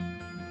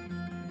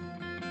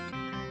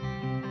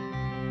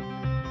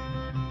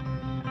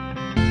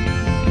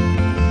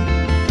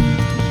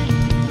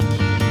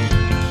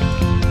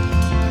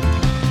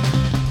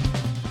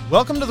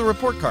Welcome to the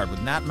Report Card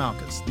with Nat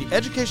Malkus, the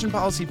education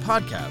policy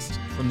podcast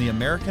from the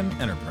American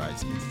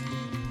Enterprise Institute.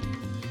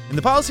 In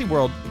the policy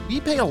world,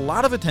 we pay a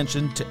lot of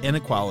attention to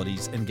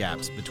inequalities and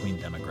gaps between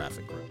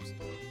demographic groups.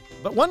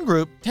 But one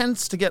group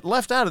tends to get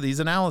left out of these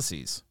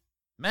analyses: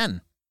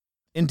 men.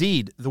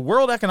 Indeed, the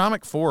World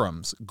Economic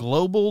Forum's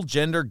Global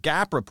Gender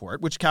Gap Report,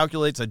 which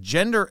calculates a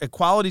gender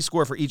equality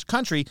score for each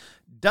country,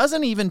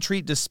 doesn't even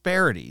treat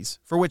disparities,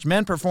 for which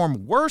men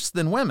perform worse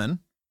than women,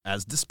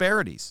 as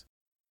disparities.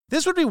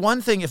 This would be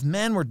one thing if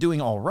men were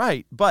doing all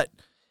right, but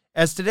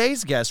as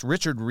today's guest,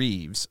 Richard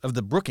Reeves of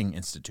the Brookings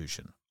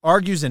Institution,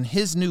 argues in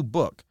his new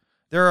book,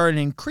 there are an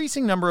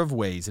increasing number of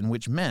ways in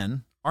which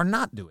men are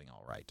not doing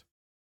all right.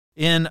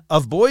 In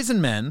Of Boys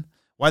and Men,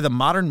 Why the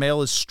Modern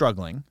Male is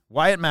Struggling,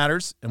 Why It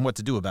Matters, and What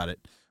to Do About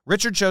It,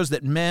 Richard shows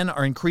that men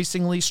are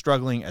increasingly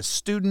struggling as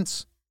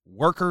students,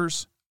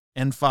 workers,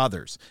 and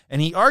fathers,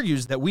 and he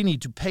argues that we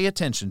need to pay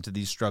attention to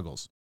these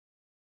struggles.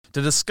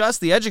 To discuss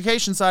the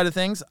education side of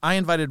things, I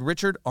invited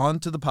Richard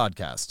onto the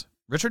podcast.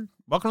 Richard,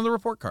 welcome to the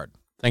Report Card.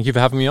 Thank you for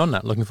having me on,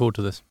 Nat. Looking forward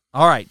to this.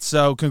 All right,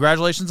 so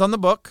congratulations on the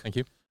book. Thank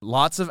you.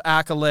 Lots of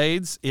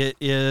accolades. It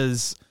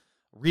is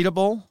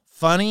readable,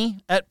 funny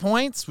at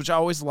points, which I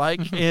always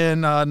like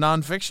in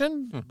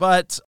nonfiction.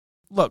 But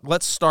look,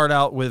 let's start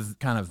out with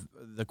kind of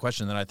the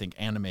question that I think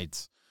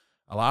animates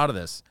a lot of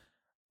this.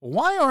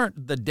 Why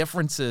aren't the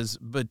differences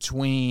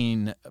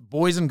between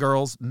boys and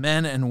girls,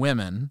 men and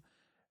women,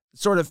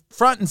 sort of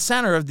front and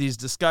center of these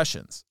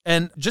discussions?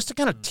 And just to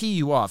kind of tee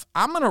you off,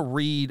 I'm going to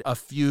read a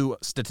few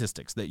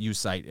statistics that you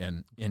cite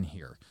in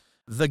here.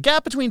 The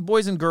gap between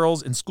boys and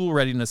girls in school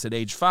readiness at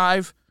age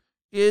 5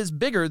 is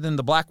bigger than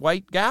the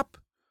black-white gap,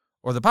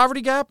 or the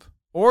poverty gap,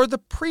 or the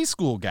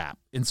preschool gap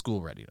in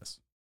school readiness.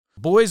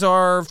 Boys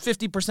are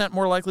 50%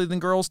 more likely than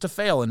girls to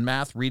fail in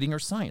math, reading, or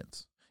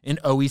science. In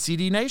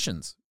OECD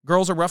nations,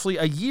 girls are roughly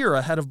a year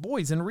ahead of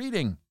boys in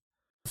reading.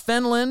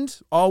 Finland,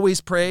 always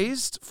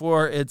praised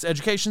for its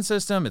education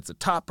system. It's a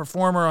top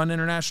performer on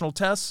international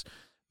tests,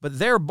 but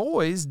their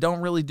boys don't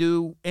really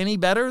do any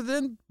better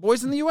than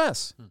boys in the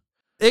U.S.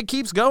 It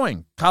keeps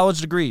going.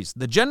 College degrees.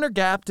 The gender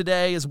gap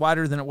today is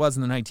wider than it was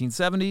in the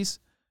 1970s,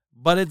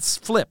 but it's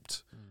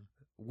flipped.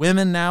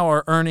 Women now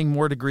are earning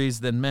more degrees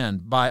than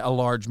men by a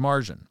large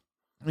margin.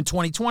 In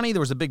 2020,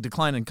 there was a big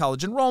decline in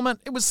college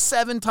enrollment. It was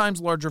 7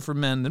 times larger for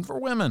men than for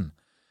women.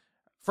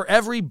 For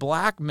every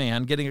black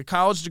man getting a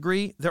college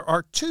degree, there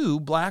are 2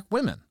 black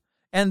women.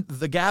 And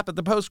the gap at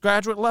the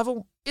postgraduate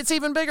level, it's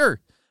even bigger.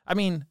 I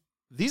mean,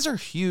 these are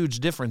huge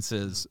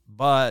differences,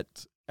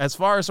 but as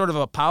far as sort of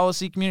a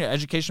policy community,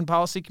 education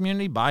policy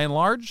community, by and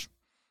large,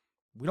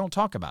 we don't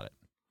talk about it.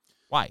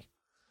 Why?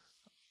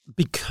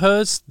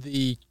 Because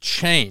the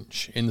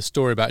change in the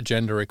story about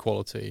gender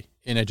equality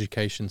in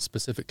education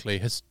specifically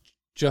has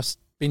just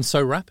been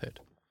so rapid.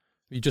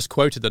 You just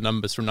quoted the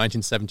numbers from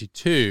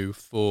 1972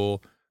 for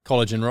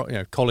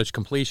college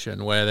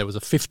completion, where there was a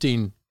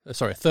 13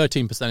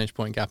 percentage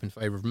point gap in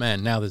favor of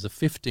men. Now there's a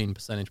 15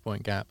 percentage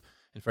point gap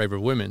in favor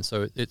of women.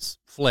 So it's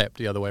flipped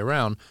the other way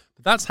around.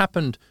 But that's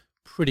happened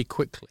pretty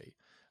quickly.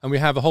 And we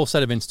have a whole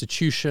set of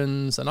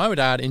institutions, and I would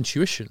add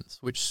intuitions,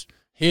 which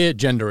hear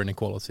gender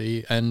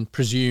inequality and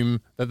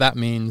presume that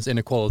means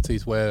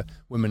inequalities where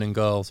women and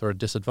girls are at a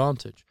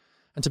disadvantage.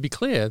 And to be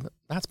clear,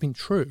 that's been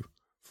true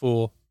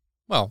for,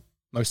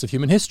 most of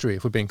human history,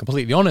 if we're being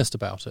completely honest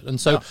about it.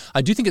 And so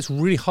I do think it's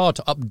really hard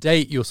to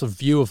update your sort of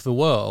view of the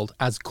world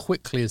as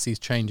quickly as these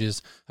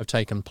changes have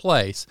taken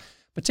place,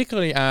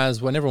 particularly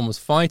as when everyone was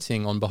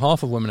fighting on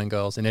behalf of women and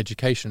girls in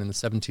education in the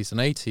 70s and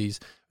 80s,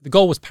 the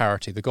goal was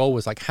parity. The goal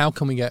was like, how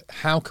can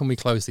we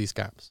close these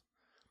gaps?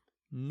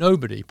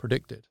 Nobody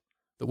predicted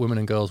that women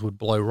and girls would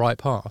blow right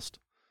past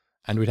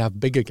and we'd have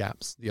bigger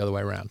gaps the other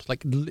way around.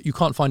 Like, you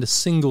can't find a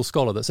single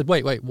scholar that said,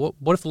 wait,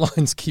 what if the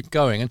lines keep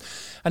going?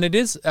 And it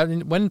is, I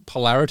mean, when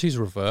polarities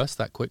reverse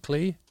that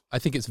quickly, I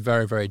think it's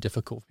very, very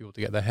difficult for people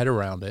to get their head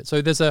around it.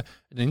 So there's an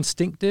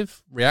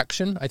instinctive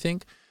reaction, I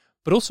think.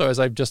 But also,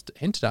 as I've just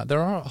hinted at, there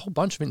are a whole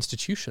bunch of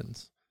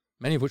institutions,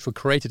 many of which were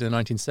created in the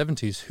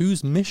 1970s,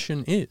 whose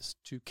mission is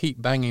to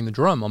keep banging the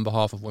drum on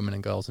behalf of women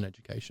and girls in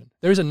education.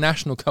 There is a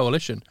national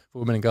coalition for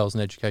women and girls in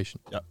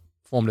education,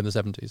 formed in the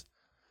 70s.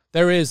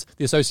 There is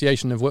the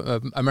Association of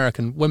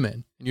American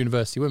Women,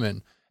 University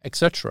Women,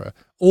 etc.,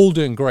 all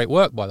doing great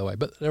work, by the way,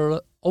 but there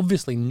are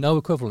obviously no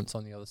equivalents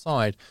on the other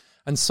side.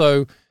 And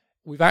so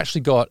we've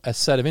actually got a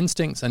set of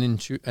instincts and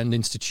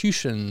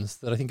institutions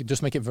that I think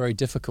just make it very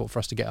difficult for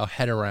us to get our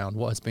head around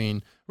what has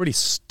been really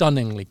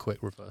stunningly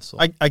quick reversal.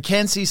 I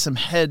can see some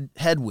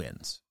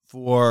headwinds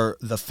for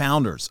the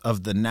founders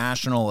of the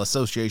National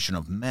Association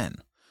of Men.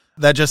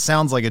 That just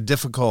sounds like a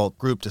difficult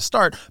group to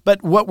start.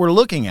 But what we're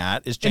looking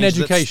at is change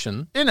in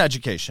education. In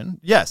education,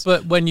 yes.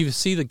 But when you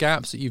see the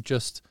gaps that you've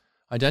just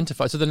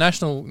identified, so the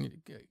National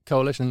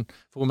Coalition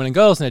for Women and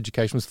Girls in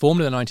Education was formed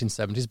in the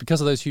 1970s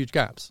because of those huge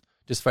gaps,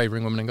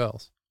 disfavoring women and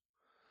girls.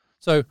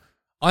 So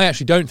I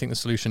actually don't think the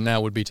solution now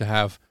would be to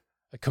have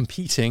a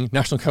competing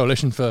National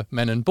Coalition for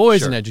Men and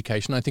Boys in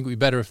Education. I think it would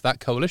be better if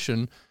that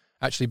coalition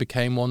actually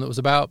became one that was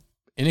about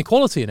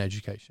inequality in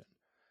education.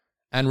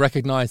 and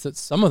recognize that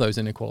some of those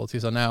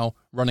inequalities are now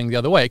running the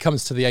other way. It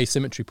comes to the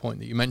asymmetry point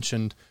that you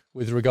mentioned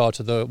with regard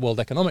to the World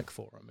Economic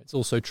Forum. It's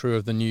also true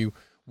of the new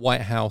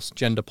White House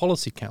Gender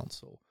Policy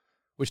Council,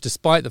 which,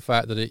 despite the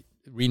fact that it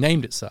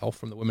renamed itself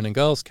from the Women and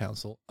Girls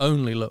Council,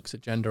 only looks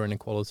at gender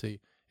inequality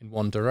in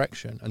one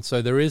direction. And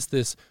so there is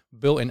this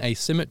built-in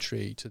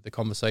asymmetry to the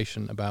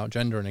conversation about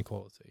gender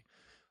inequality.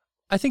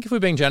 I think if we're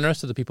being generous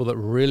to the people that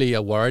really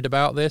are worried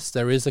about this,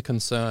 there is a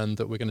concern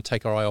that we're going to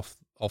take our eye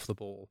off the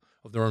ball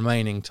of the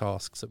remaining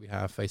tasks that we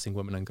have facing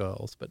women and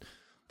girls. But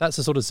that's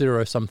a sort of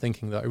zero-sum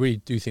thinking that I really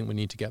do think we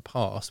need to get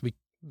past. We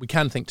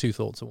can think two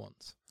thoughts at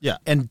once. Yeah,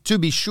 and to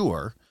be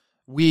sure,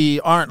 we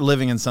aren't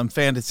living in some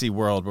fantasy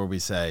world where we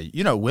say,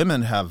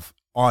 women have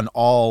on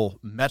all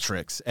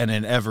metrics and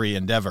in every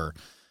endeavor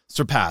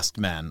surpassed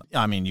men.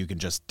 I mean, you can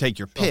just take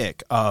your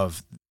pick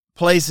of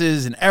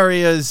places and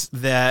areas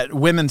that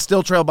women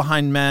still trail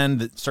behind men,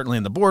 that certainly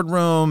in the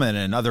boardroom and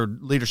in other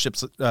leadership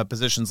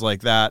positions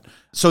like that.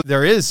 So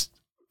there is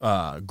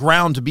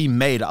ground to be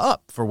made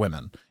up for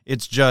women.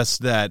 It's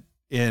just that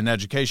in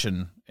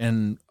education,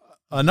 in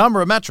a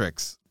number of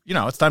metrics,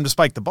 it's time to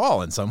spike the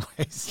ball in some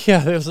ways. Yeah,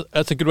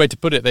 that's a good way to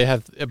put it.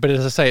 But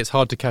as I say, it's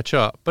hard to catch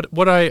up. But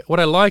what I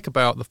like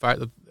about the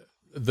fact that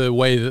the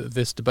way that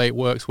this debate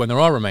works when there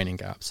are remaining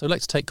gaps. So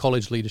let's take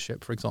college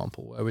leadership, for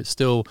example, where it's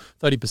still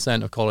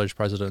 30% of college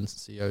presidents and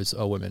CEOs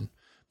are women.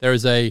 There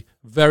is a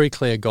very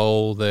clear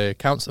goal. The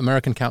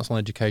American Council on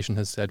Education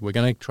has said we're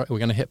going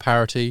to hit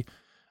parity.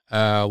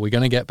 We're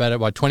going to get better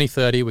by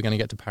 2030. We're going to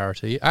get to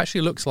parity. It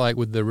actually looks like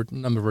with the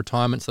number of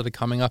retirements that are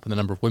coming up and the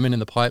number of women in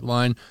the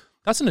pipeline,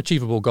 that's an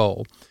achievable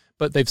goal.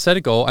 But they've set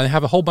a goal, and they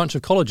have a whole bunch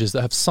of colleges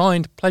that have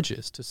signed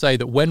pledges to say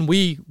that when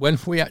we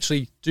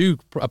actually do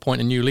appoint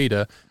a new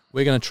leader,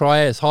 we're going to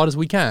try as hard as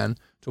we can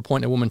to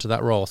appoint a woman to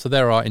that role. So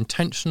there are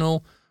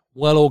intentional,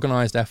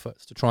 well-organized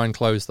efforts to try and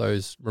close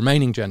those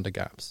remaining gender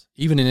gaps,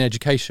 even in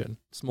education,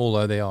 small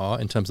though they are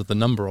in terms of the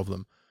number of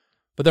them.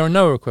 But there are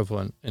no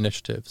equivalent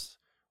initiatives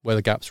where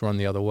the gaps run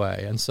the other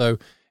way. And so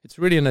it's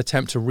really an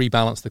attempt to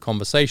rebalance the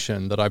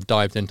conversation that I've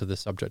dived into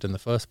this subject in the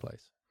first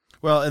place.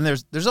 Well, and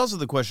there's also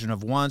the question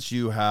of once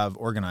you have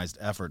organized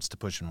efforts to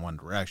push in one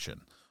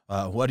direction,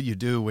 what do you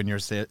do when your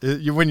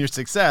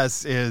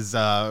success is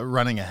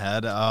running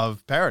ahead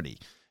of parity?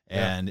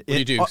 And what do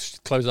you do?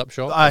 Close up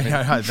shop?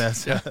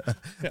 That's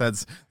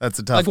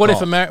a tough like what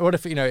call.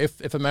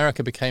 if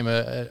America became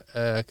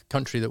a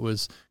country that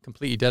was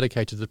completely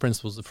dedicated to the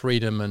principles of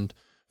freedom and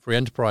free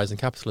enterprise and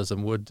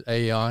capitalism? Would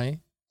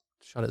AEI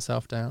shut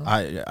itself down?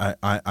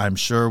 I'm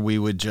sure we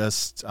would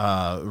just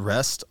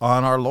rest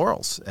on our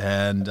laurels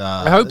and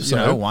I hope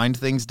so. Wind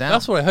things down.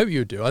 That's what I hope you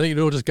would do. I think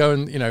you'd all just go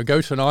and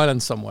go to an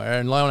island somewhere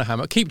and lie on a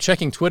hammock. Keep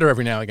checking Twitter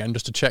every now and again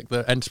just to check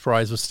that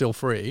enterprise was still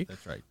free.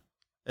 That's right.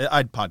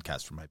 I'd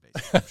podcast from my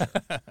base. I'm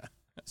sure.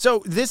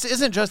 So this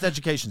isn't just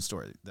education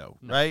story, though,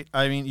 right?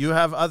 I mean, you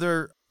have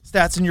other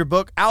stats in your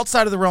book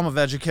outside of the realm of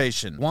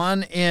education.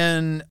 1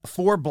 in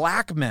 4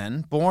 black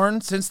men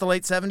born since the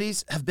late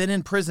 70s have been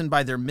in prison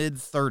by their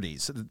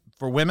mid-30s.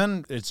 For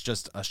women, it's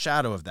just a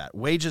shadow of that.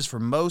 Wages for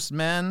most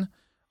men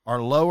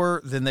are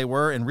lower than they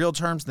were in real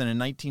terms than in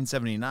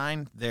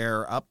 1979.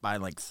 They're up by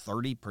like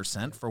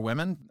 30% for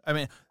women. I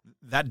mean,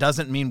 that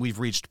doesn't mean we've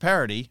reached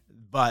parity,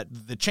 but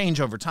the change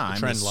over time, the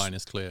trend line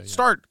is clear. Yeah.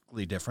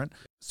 Starkly different.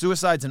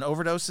 Suicides and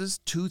overdoses,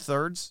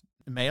 2/3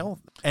 male.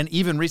 And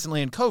even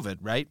recently in COVID,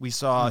 right, we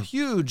saw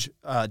huge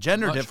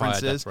gender Much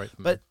differences. higher death rate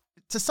for men. But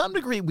to some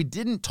degree, we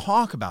didn't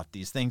talk about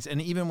these things.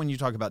 And even when you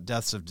talk about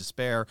deaths of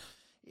despair,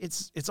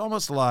 it's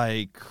almost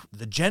like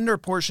the gender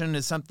portion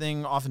is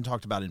something often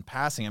talked about in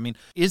passing. I mean,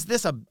 is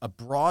this a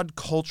broad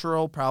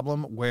cultural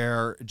problem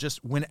where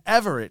just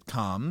whenever it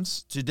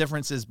comes to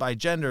differences by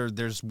gender,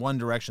 there's one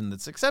direction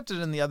that's accepted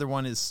and the other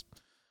one is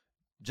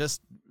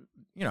just,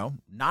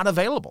 not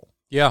available?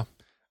 Yeah,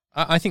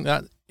 I think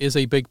that is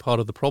a big part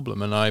of the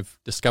problem, and I've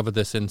discovered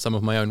this in some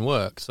of my own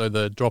work. So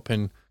the drop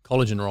in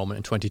college enrollment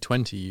in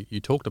 2020 you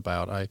talked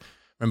about, I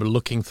remember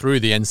looking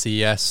through the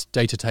NCES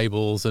data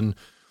tables and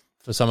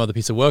for some other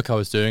piece of work I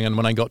was doing, and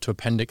when I got to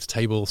appendix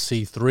table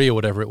C3 or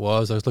whatever it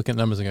was, I was looking at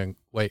numbers and going,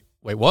 wait,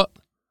 what?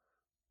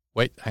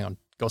 Wait, hang on,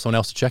 got someone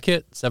else to check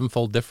it?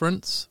 7-fold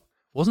difference?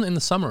 Wasn't in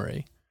the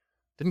summary.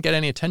 Didn't get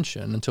any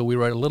attention until we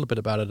wrote a little bit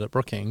about it at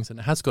Brookings, and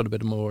it has got a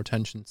bit more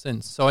attention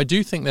since. So I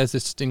do think there's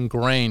this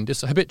ingrained,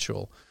 it's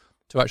habitual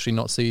to actually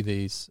not see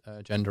these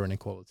gender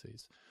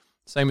inequalities.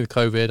 Same with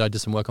COVID. I did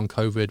some work on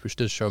COVID, which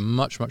does show a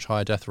much, much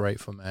higher death rate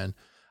for men.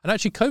 And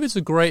actually, COVID's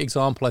a great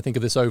example, I think,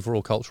 of this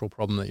overall cultural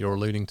problem that you're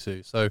alluding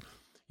to. So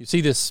you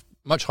see this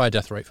much higher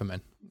death rate for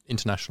men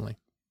internationally.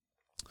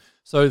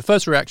 So the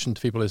first reaction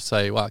to people is to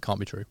say, well, it can't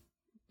be true.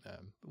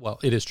 Well,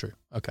 it is true.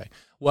 Okay.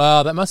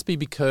 Well, that must be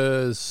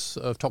because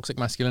of toxic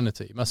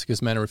masculinity. It must be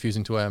because men are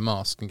refusing to wear a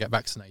mask and get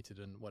vaccinated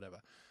and whatever.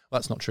 Well,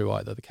 that's not true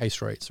either. The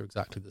case rates are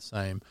exactly the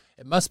same.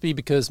 It must be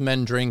because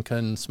men drink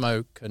and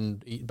smoke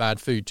and eat bad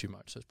food too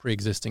much. So it's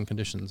pre-existing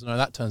conditions. No,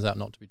 that turns out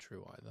not to be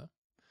true either.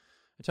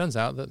 It turns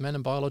out that men are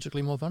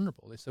biologically more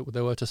vulnerable.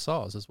 They were to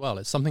SARS as well.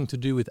 It's something to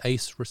do with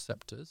ACE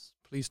receptors,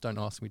 Please don't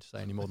ask me to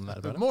say any more than that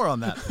about it. More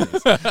on that,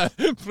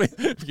 please. Please,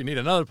 if you need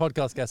another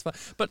podcast guest.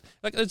 But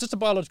like, there's just a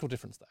biological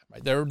difference there,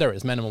 right? There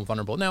is. Men are more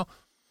vulnerable. Now,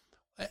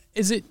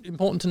 is it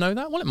important to know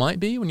that? Well, it might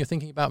be when you're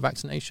thinking about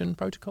vaccination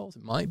protocols.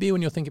 It might be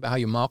when you're thinking about how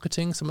you're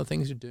marketing some of the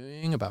things you're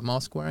doing, about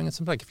mask wearing and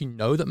something. Like if you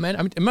know that men,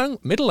 I mean, among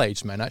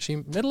middle-aged men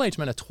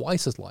are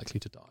twice as likely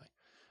to die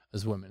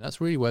as women.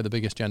 That's really where the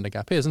biggest gender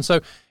gap is. And so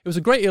it was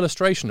a great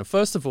illustration of,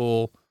 first of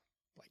all,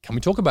 can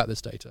we talk about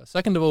this data?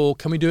 Second of all,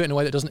 can we do it in a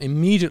way that doesn't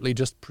immediately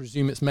just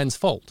presume it's men's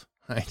fault,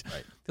 right?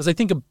 Because I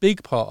think a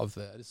big part of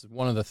this is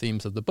one of the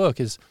themes of the book,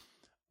 is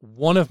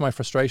one of my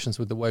frustrations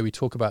with the way we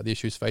talk about the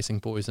issues facing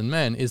boys and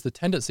men is the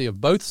tendency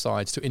of both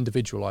sides to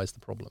individualize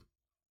the problem,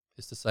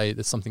 is to say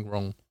there's something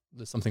wrong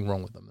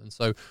with them. And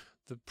so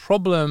the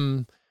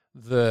problems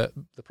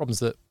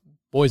that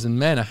boys and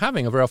men are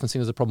having are very often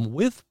seen as a problem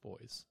with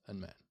boys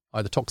and men,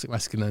 either toxic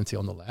masculinity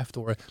on the left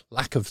or a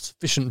lack of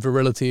sufficient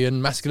virility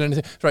and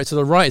masculinity. Right, so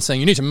the right is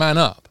saying you need to man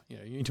up, you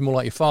need to be more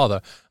like your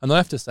suck and the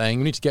left is saying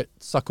you need to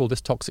suck all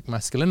this toxic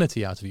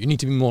masculinity out of you. You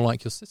need to be more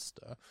like your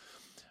sister.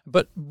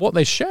 But what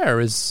they share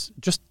is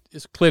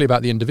clearly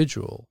about the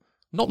individual,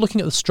 not looking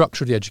at the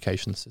structure of the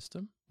education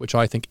system, which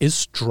I think is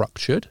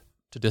structured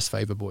to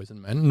disfavor boys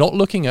and men, not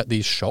looking at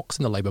these shocks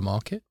in the labor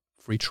market,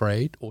 free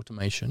trade,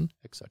 automation,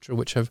 etc.,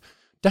 which have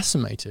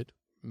decimated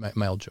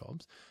male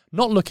jobs,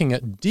 not looking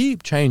at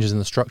deep changes in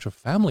the structure of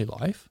family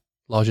life,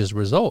 largely as a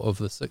result of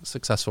the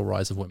successful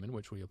rise of women,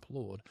 which we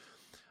applaud.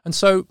 And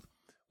so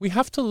we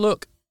have to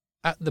look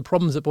at the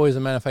problems that boys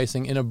and men are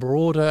facing in a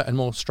broader and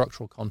more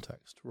structural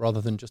context,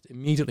 rather than just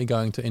immediately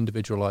going to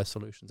individualized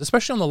solutions.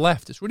 Especially on the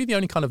left, it's really the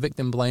only kind of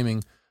victim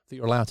blaming that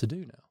you're allowed to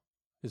do now,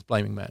 is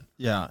blaming men.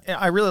 Yeah,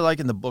 I really like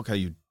in the book how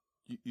you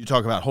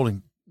talk about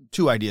holding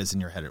two ideas in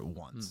your head at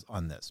once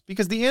on this,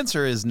 because the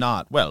answer is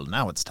not, well,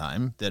 now it's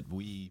time that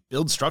we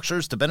build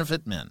structures to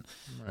benefit men.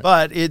 Right.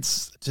 But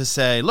it's to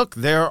say, look,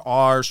 there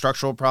are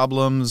structural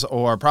problems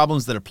or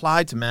problems that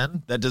apply to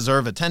men that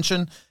deserve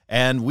attention,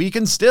 and we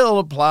can still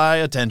apply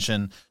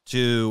attention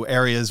to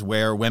areas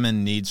where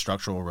women need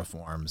structural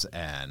reforms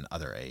and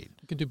other aid.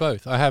 You can do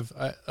both. As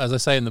I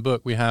say in the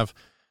book, we have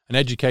an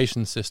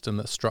education system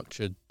that's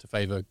structured to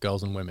favor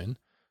girls and women,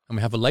 and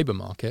we have a labor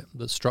market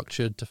that's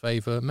structured to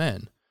favor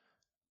men.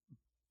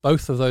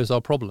 Both of those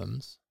are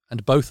problems,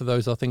 and both of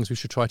those are things we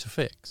should try to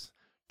fix.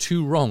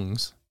 Two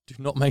wrongs do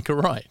not make a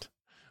right,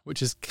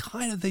 which is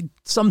kind of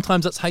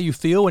sometimes that's how you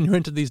feel when you're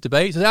into these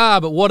debates.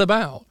 But what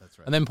about? That's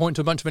right. And then point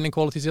to a bunch of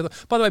inequalities.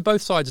 By the way,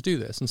 both sides do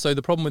this. And so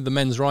the problem with the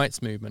men's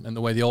rights movement and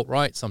the way the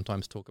alt-right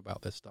sometimes talk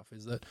about this stuff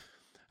is that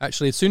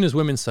actually as soon as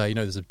women say,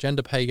 there's a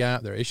gender pay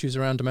gap, there are issues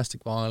around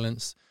domestic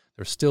violence,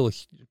 there's still a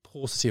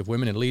paucity of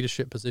women in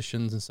leadership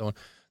positions and so on,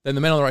 then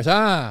the men on the right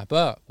say,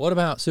 but what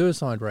about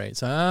suicide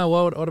rates?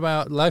 What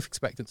about life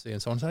expectancy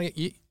and so on? So,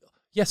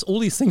 yes, all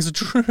these things are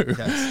true,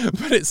 yes.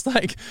 But it's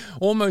like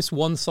almost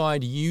one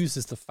side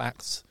uses the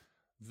facts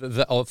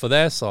for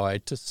their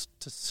side to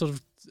sort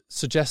of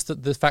suggest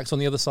that the facts on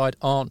the other side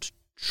aren't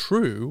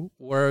true,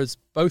 whereas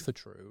both are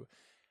true.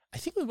 I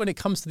think that when it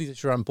comes to these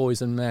issues around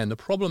boys and men, the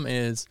problem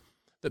is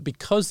that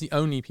because the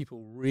only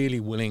people really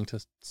willing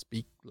to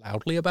speak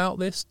loudly about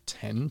this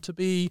tend to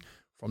be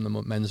from the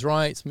men's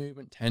rights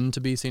movement, tend to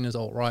be seen as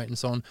alt-right and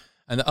so on,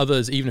 and the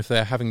others, even if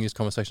they're having these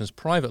conversations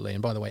privately,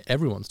 and by the way,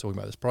 everyone's talking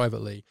about this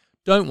privately,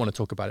 don't want to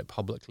talk about it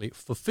publicly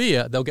for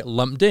fear they'll get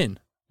lumped in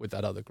with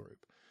that other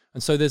group.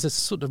 And so there's a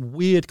sort of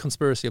weird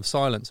conspiracy of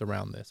silence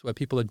around this, where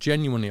people are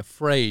genuinely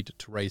afraid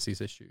to raise these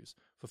issues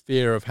for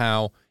fear of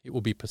how it will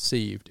be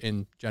perceived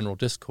in general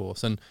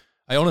discourse. And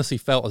I honestly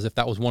felt as if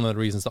that was one of the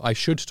reasons that I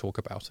should talk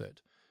about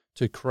it,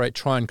 to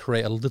try and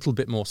create a little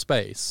bit more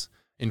space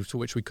into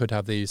which we could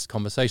have these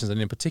conversations, and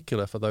in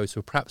particular for those who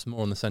are perhaps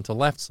more on the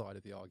centre-left side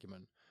of the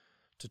argument,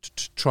 to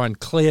try and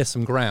clear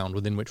some ground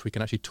within which we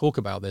can actually talk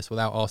about this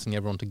without asking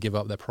everyone to give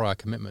up their prior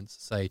commitments,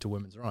 say, to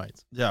women's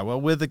rights. Yeah,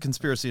 well, with the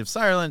conspiracy of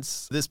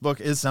silence, this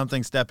book is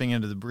something stepping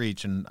into the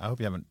breach, and I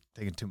hope you haven't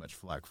taken too much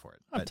flack for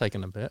it. I've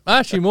taken a bit.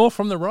 Actually, more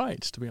from the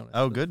right, to be honest.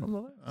 Oh, good. From the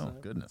left, so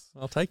goodness.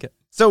 I'll take it.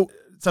 So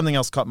something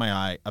else caught my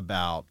eye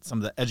about some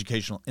of the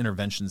educational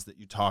interventions that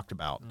you talked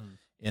about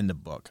in the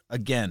book.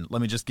 Again,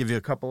 let me just give you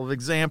a couple of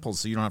examples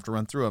so you don't have to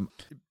run through them.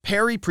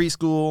 Perry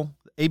Preschool,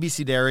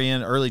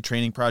 ABCDarian, Early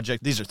Training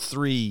Project. These are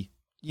three,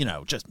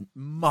 just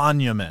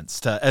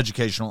monuments to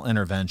educational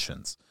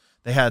interventions.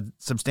 They had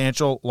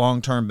substantial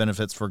long-term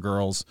benefits for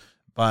girls,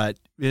 but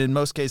in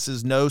most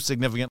cases, no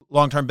significant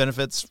long-term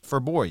benefits for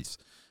boys.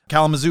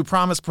 Kalamazoo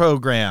Promise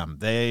Program.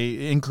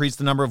 They increased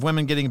the number of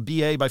women getting a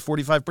BA by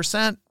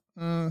 45%.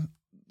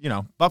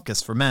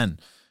 Bupkis for men.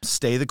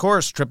 Stay the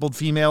Course, tripled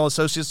female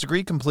associate's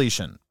degree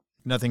completion.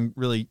 Nothing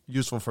really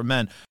useful for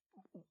men.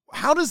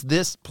 How does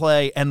this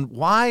play, and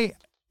why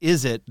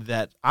is it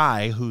that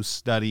I, who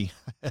study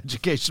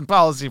education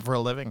policy for a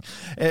living,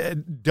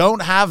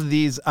 don't have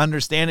these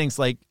understandings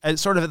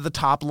sort of at the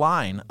top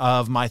line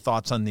of my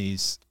thoughts on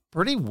these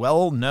pretty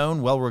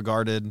well-known,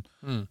 well-regarded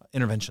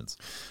interventions?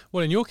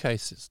 Well, in your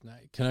case, it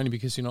can only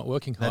because you're not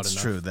working hard enough. That's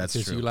true.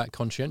 Because you lack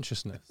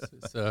conscientiousness.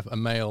 It's a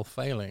male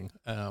failing.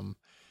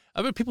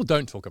 I mean, people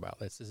don't talk about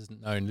this. This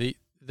isn't known.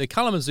 The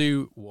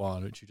Kalamazoo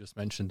one, which you just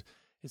mentioned,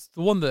 it's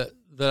the one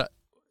that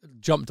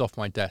jumped off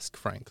my desk,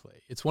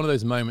 frankly. It's one of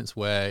those moments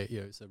where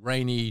it's a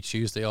rainy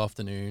Tuesday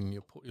afternoon.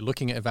 You're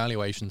looking at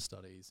evaluation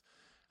studies.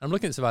 I'm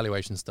looking at this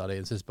evaluation study.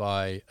 This is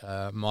by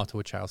Marta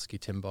Wachowski,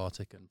 Tim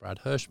Bartik, and Brad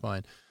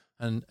Hirschbein.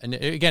 And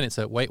again, it's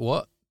a, wait,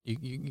 what?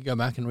 You go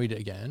back and read it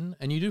again,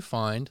 and you do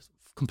find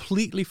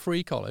completely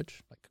free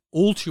college, like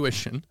all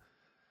tuition,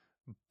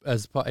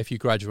 if you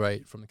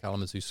graduate from the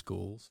Kalamazoo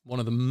schools, one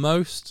of the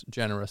most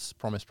generous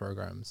promise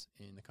programs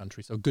in the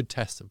country. So a good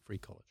test of free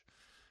college.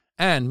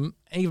 And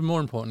even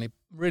more importantly,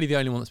 really the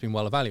only one that's been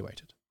well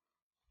evaluated.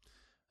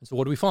 And so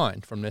what do we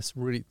find from this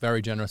really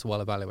very generous,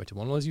 well evaluated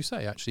one? Well, as you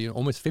say, actually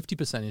almost 50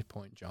 percentage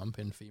point jump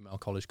in female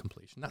college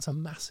completion. That's a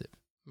massive,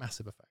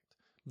 massive effect.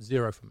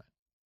 0 for men.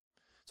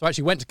 So I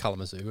actually went to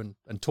Kalamazoo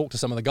and talked to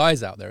some of the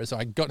guys out there. So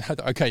I got,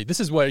 okay, this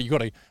is where you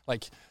got to,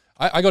 like,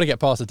 I got to get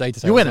past the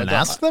data. You went and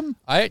asked them?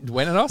 I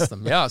went and asked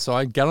them, yeah. So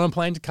I got on a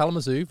plane to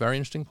Kalamazoo, very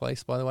interesting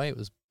place, by the way. It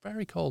was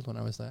very cold when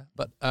I was there.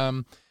 But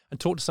and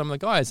talked to some of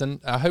the guys.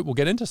 And I hope we'll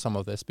get into some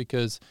of this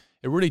because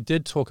it really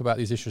did talk about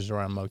these issues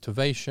around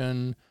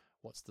motivation,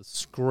 what's the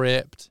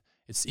script.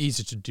 It's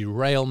easy to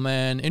derail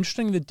men.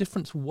 Interestingly, the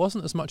difference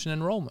wasn't as much in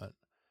enrollment.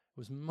 It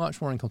was much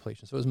more in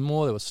completion. So it was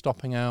more, there was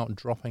stopping out,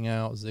 dropping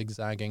out,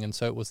 zigzagging. And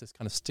so it was this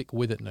kind of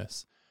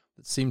stick-with-itness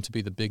that seemed to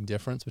be the big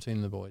difference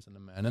between the boys and the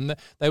men. And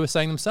they were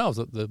saying themselves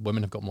that the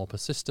women have got more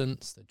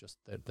persistence.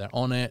 They're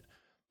on it.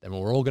 They're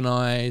more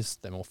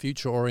organized. They're more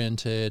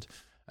future-oriented.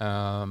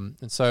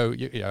 And so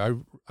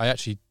I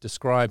actually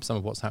describe some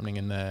of what's happening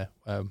in there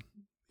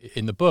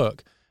in the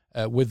book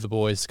with the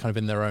boys kind of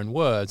in their own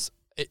words.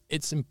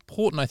 It's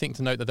important, I think,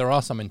 to note that there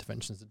are some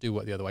interventions that do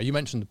work the other way. You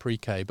mentioned the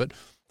pre-K, but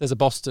there's a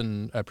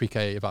Boston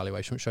pre-K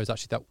evaluation which shows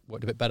actually that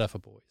worked a bit better for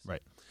boys.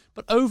 Right.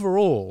 But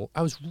overall,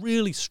 I was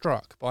really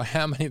struck by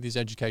how many of these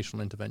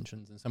educational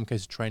interventions, in some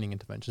cases training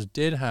interventions,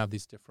 did have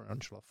these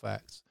differential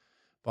effects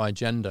by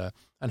gender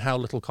and how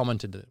little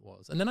commented it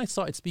was. And then I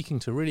started speaking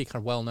to really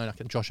kind of well-known,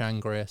 like Josh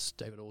Angris,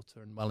 David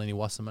Alter, and Melanie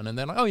Wasserman, and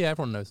they're like, oh yeah,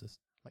 everyone knows this.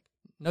 Like,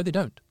 no, they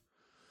don't.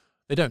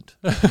 They don't.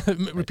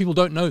 Right. People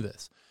don't know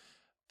this.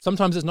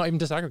 Sometimes it's not even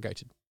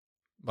disaggregated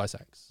by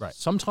sex. Right.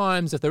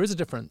 Sometimes if there is a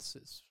difference,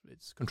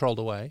 it's controlled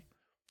away.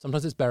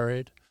 Sometimes it's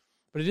buried,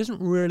 but it isn't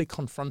really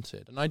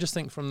confronted. And I just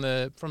think from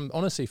the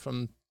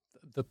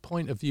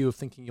point of view of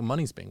thinking your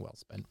money's being well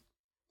spent,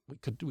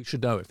 we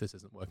should know if this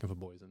isn't working for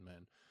boys and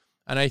men.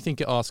 And I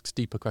think it asks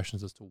deeper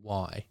questions as to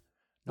why.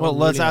 Well,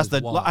 let's ask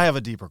that. I have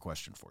a deeper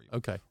question for you.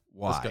 Okay.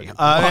 Why?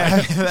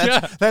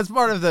 That's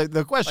part of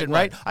the question,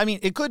 right? I mean,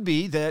 it could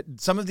be that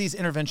some of these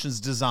interventions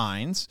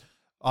designs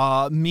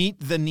meet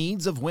the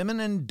needs of women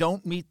and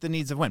don't meet the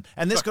needs of women.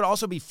 And this could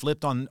also be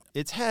flipped on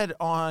its head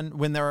on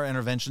when there are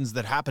interventions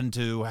that happen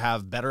to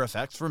have better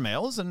effects for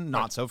males and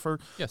not so for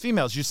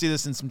females. You see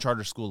this in some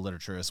charter school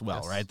literature as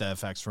well, right? The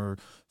effects for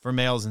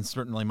males and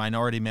certainly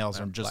minority males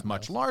are just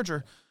much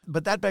larger.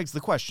 But that begs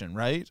the question,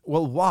 right?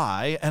 Well,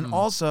 why? And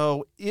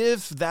also,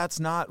 if that's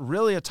not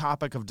really a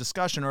topic of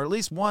discussion, or at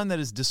least one that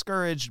is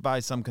discouraged by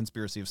some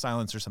conspiracy of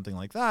silence or something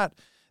like that,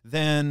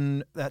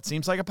 then that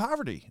seems like a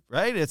poverty,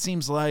 right? It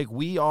seems like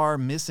we are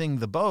missing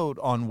the boat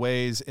on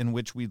ways in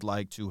which we'd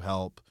like to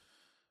help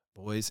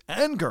boys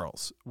and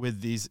girls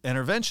with these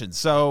interventions.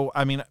 So,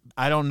 I mean,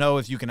 I don't know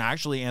if you can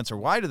actually answer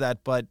why to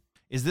that, but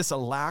is this a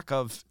lack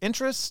of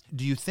interest?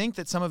 Do you think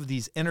that some of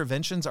these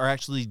interventions are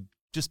actually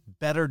just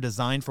better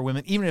designed for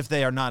women, even if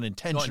they are not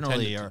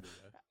intentionally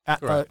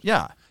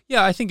Yeah,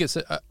 I think it's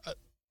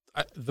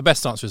the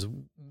best answer is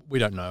we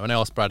don't know. And I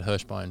asked Brad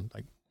Hirschbein,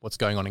 like, what's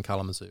going on in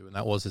Kalamazoo, and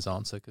that was his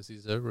answer because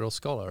he's a real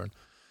scholar. And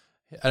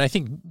I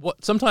think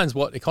sometimes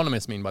what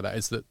economists mean by that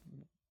is that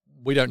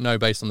we don't know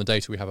based on the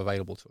data we have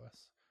available to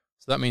us.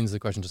 So that means the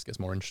question just gets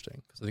more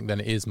interesting because I think then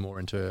it is more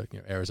into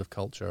areas of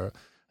culture.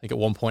 I think at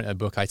one point in the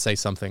book I'd say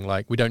something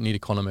like, we don't need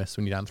economists,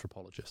 we need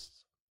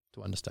anthropologists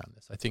to understand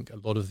this. I think a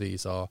lot of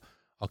these are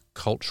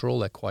cultural,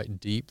 they're quite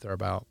deep, they're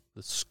about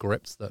the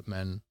scripts that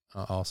men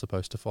are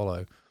supposed to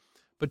follow.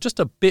 But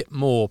just a bit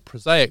more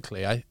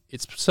prosaically,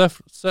 it's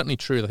certainly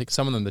true that I think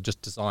some of them are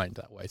just designed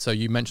that way. So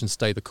you mentioned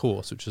Stay the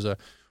Course, which is a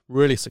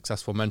really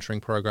successful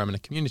mentoring program in a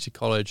community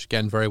college,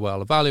 again, very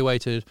well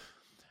evaluated.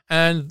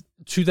 And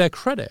to their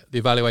credit,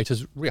 the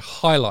evaluators really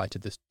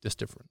highlighted this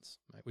difference,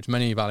 right, which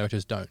many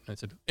evaluators don't. And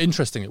it's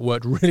interesting, it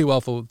worked really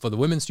well for the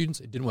women students.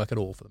 It didn't work at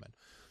all for the men.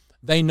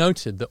 They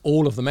noted that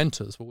all of the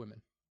mentors were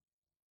women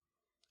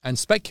and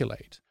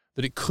speculate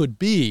that it could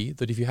be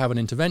that if you have an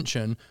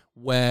intervention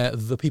where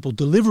the people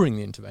delivering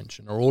the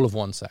intervention are all of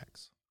one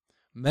sex,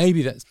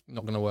 maybe that's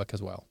not going to work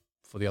as well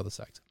for the other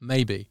sex.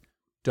 Maybe.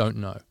 Don't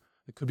know.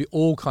 There could be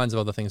all kinds of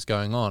other things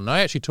going on. And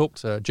I actually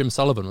talked to Jim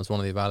Sullivan, was one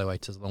of the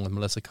evaluators, along with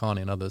Melissa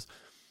Carney and others.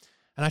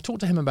 And I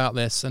talked to him about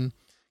this, and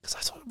because I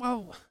thought,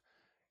 well,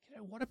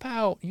 what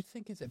about, you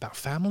think, is it about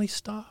family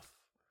stuff?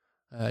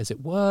 Is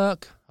it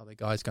work? Are the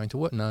guys going to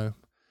work? No.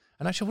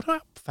 And actually, what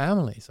about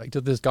families? Like,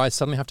 do those guys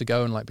suddenly have to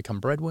go and become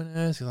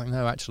breadwinners? He's like,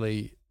 no,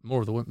 actually,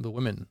 more of the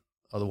women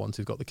are the ones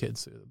who've got the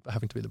kids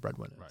having to be the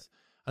breadwinners. Right.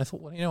 And I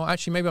thought, well,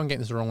 actually, maybe I'm getting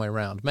this the wrong way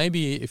around.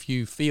 Maybe if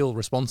you feel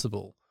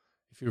responsible,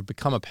 if you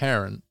become a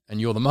parent and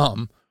you're the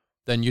mum,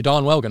 then you're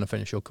darn well going to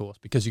finish your course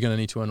because you're going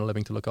to need to earn a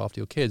living to look after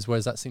your kids,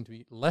 whereas that seemed to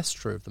be less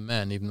true of the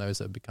men, even those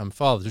that have become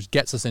fathers, which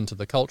gets us into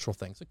the cultural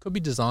things. It could be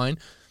design,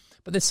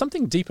 but there's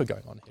something deeper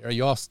going on here.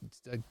 You asked,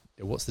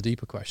 what's the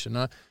deeper question?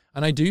 And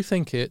I do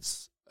think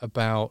it's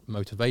about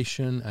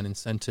motivation and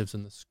incentives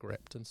in the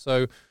script. And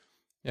so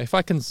if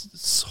I can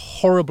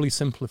horribly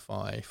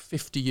simplify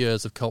 50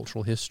 years of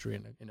cultural history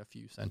in a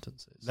few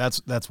sentences.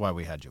 That's why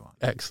we had you on.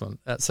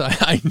 Excellent.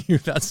 I knew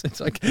that's it's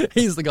like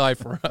he's the guy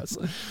for us.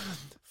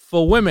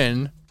 For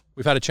women,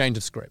 we've had a change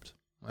of script,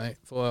 right?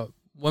 For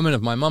women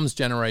of my mum's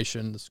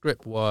generation, the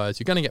script was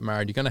you're going to get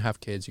married, you're going to have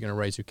kids, you're going to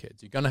raise your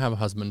kids, you're going to have a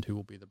husband who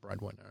will be the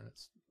breadwinner. And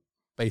it's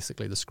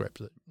basically the script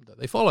that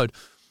they followed.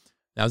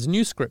 Now, there's a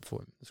new script for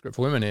women. The script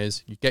for women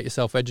is you get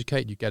yourself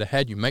educated, you get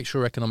ahead, you make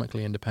sure you're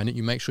economically independent,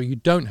 you make sure you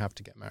don't have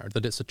to get married,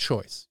 that it's a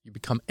choice. You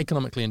become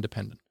economically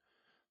independent.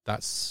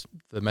 That's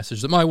the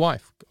message that my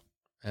wife got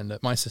and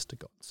that my sister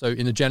got. So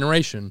in a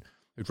generation,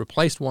 we've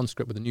replaced one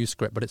script with a new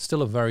script, but it's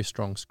still a very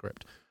strong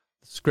script.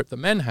 The script that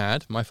men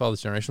had, my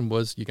father's generation,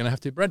 was you're going to have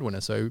to be a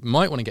breadwinner. So you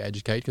might want to get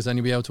educated because then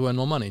you'll be able to earn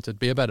more money to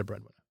be a better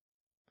breadwinner.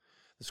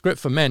 The script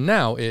for men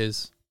now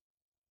is...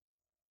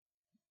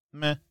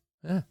 meh.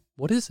 Yeah,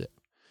 what is it?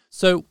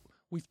 So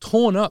we've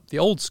torn up the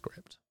old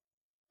script,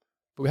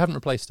 but we haven't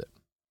replaced it.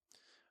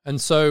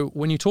 And so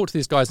when you talk to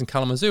these guys in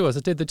Kalamazoo, as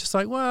I did, they're just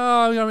like,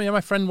 well,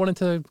 my friend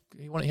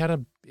he had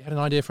an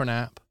idea for an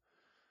app.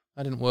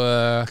 That didn't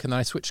work. And then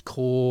I switched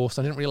course.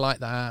 I didn't really like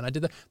that. And I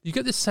did that. You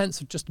get this sense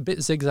of just a bit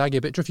zigzaggy,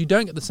 a bit drift. You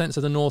don't get the sense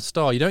of the North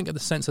Star. You don't get the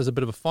sense there's a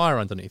bit of a fire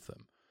underneath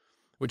them,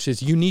 which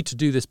is you need to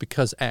do this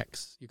because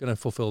X. You're going to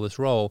fulfill this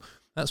role.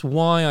 That's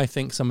why I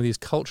think some of these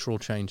cultural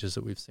changes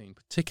that we've seen,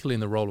 particularly in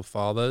the role of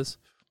fathers,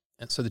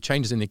 and so the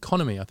changes in the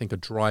economy, I think, are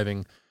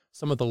driving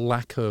some of the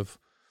lack of,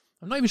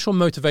 I'm not even sure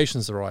motivation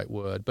is the right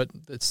word, but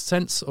the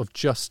sense of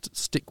just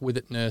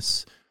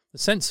stick-with-itness, the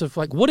sense of,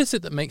 like, what is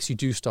it that makes you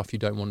do stuff you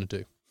don't want to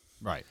do?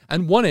 Right.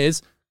 And one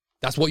is,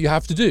 that's what you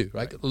have to do.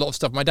 Right? A lot of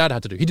stuff my dad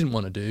had to do. He didn't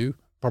want to do,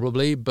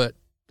 probably, but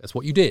that's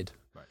what you did.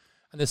 Right.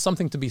 And there's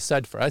something to be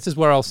said for it. This is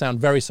where I'll sound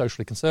very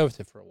socially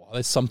conservative for a while.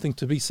 There's something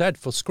to be said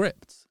for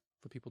scripts,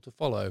 for people to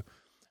follow.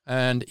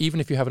 And even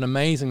if you have an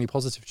amazingly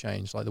positive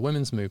change, like the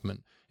women's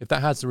movement, if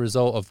that has the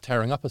result of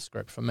tearing up a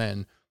script for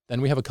men,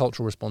 then we have a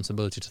cultural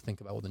responsibility to think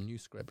about what the new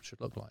script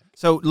should look like.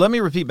 So let me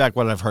repeat back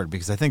what I've heard,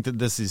 because I think that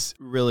this is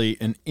really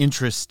an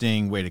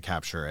interesting way to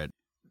capture it.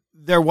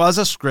 There was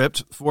a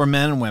script for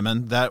men and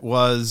women that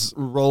was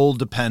role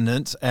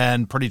dependent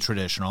and pretty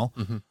traditional.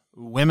 Mm-hmm.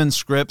 Women's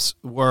scripts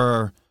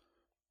were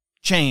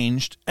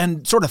changed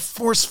and sort of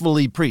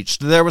forcefully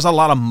preached. There was a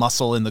lot of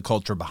muscle in the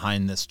culture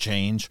behind this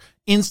change.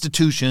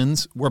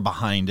 Institutions were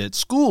behind it.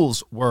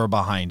 Schools were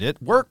behind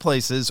it.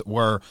 Workplaces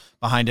were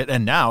behind it.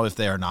 And now, if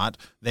they are not,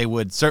 they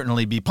would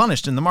certainly be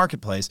punished in the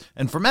marketplace.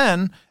 And for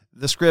men,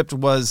 the script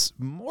was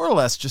more or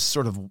less just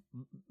sort of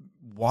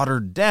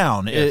watered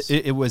down. Yes.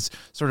 It was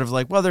sort of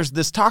like, well, there's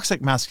this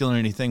toxic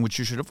masculinity thing which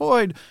you should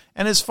avoid.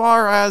 And as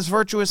far as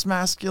virtuous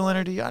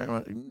masculinity,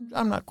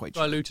 I'm not quite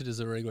sure. Diluted is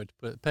a very good,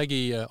 but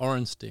Peggy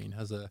Orenstein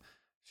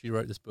she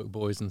wrote this book,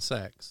 Boys and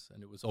Sex,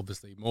 and it was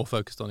obviously more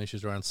focused on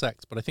issues around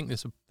sex. But I think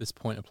this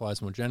point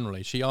applies more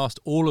generally. She asked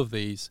all of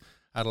these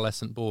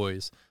adolescent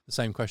boys the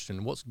same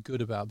question: what's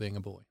good about being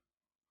a boy?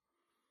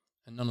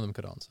 And none of them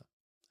could answer.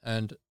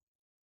 And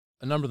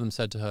a number of them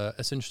said to her,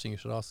 it's interesting you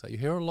should ask that. You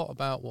hear a lot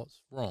about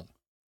what's wrong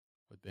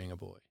with being a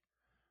boy.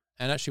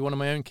 And actually, one of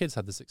my own kids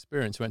had this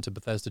experience. He went to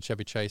Bethesda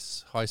Chevy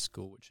Chase High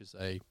School, which is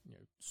a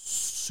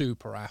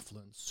super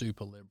affluent,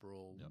 super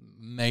liberal,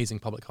 amazing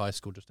public high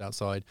school just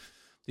outside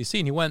DC.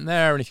 And he went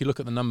there, and if you look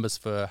at the numbers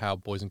for how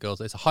boys and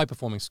girls, it's a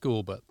high-performing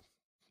school, but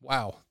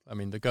wow. I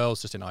mean, the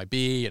girls just in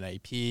IB and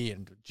AP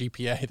and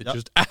GPA, they're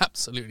just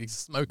absolutely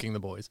smoking the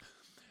boys.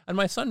 And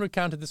my son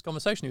recounted this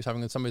conversation he was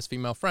having with some of his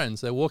female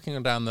friends. They're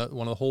walking down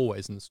one of the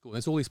hallways in the school.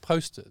 There's all these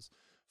posters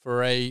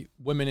for a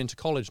women into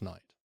college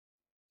night.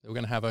 They were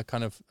going to have a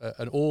kind of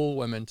an all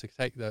women to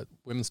take the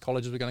women's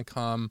colleges were going to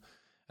come,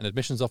 and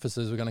admissions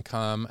officers were going to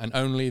come, and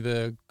only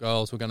the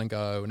girls were going to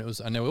go.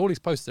 And there were all these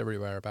posters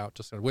everywhere about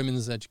just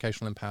women's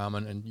educational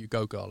empowerment and you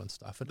go girl and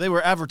stuff. And they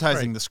were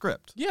advertising the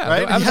script. Yeah, right?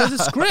 They were advertising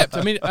the script.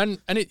 I mean, and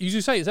it, as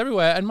you say, it's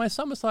everywhere. And my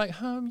son was like,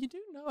 you do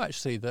know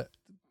actually that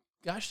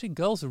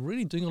girls are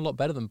really doing a lot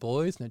better than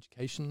boys in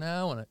education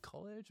now and at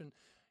college. And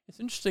it's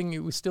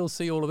interesting, we still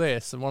see all of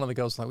this. And one of the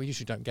girls was like, well, you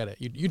usually don't get it.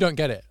 You don't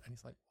get it. And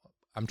he's like,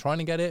 I'm trying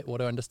to get it. What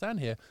do I understand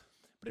here?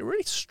 But it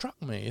really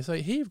struck me. It's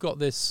like, here you've got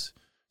this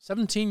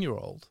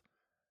 17-year-old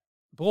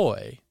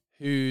boy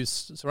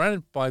who's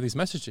surrounded by these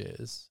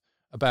messages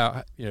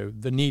about,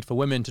 the need for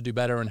women to do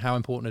better and how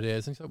important it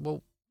is. And he's like,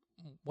 well,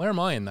 where am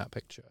I in that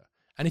picture?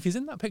 And if he's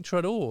in that picture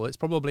at all, it's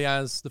probably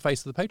as the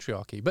face of the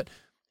patriarchy. But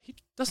he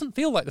doesn't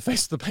feel like the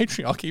face of the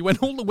patriarchy when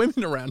all the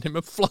women around him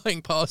are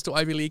flying past to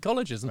Ivy League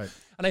colleges. And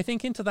I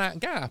think into that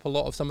gap, a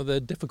lot of some of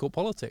the difficult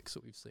politics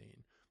that we've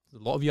seen.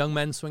 There's a lot of young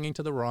men swinging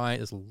to the right.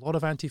 There's a lot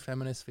of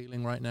anti-feminist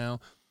feeling right now.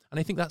 And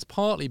I think that's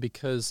partly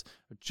because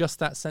of just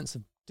that sense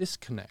of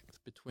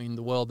disconnect between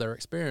the world they're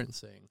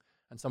experiencing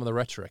and some of the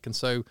rhetoric. And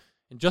so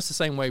in just the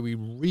same way we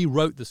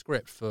rewrote the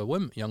script for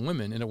young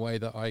women in a way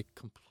that I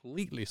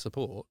completely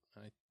support,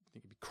 and I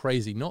think it'd be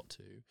crazy not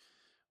to,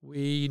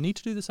 we need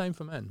to do the same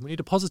for men. We need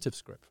a positive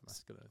script for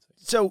masculinity.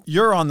 So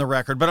you're on the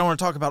record, but I want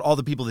to talk about all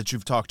the people that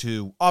you've talked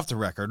to off the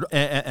record,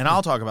 and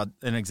I'll talk about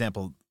an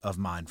example of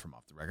mine from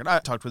off the record. I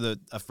talked with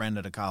a friend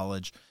at a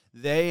college.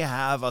 They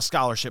have a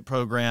scholarship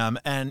program,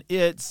 and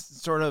it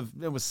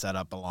was set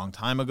up a long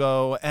time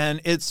ago, and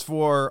it's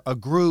for a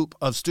group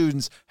of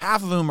students,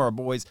 half of whom are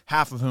boys,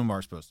 half of whom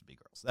are supposed to be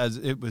girls. As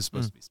it was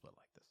supposed to be split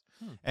like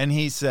this. And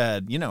he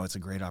said, it's a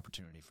great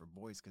opportunity for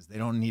boys because they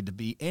don't need to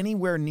be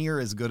anywhere near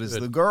as good as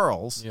the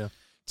girls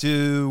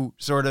to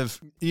sort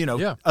of,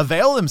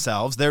 avail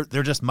themselves. They're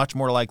just much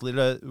more likely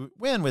to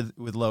win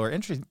with lower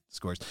entry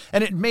scores.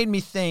 And it made me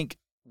think,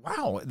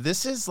 wow,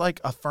 this is like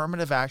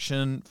affirmative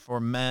action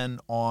for men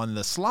on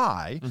the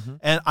sly. Mm-hmm.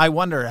 And I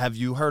wonder, have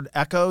you heard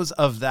echoes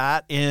of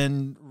that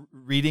in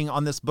reading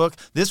on this book?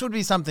 This would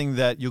be something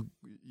that you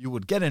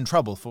would get in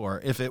trouble for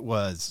if it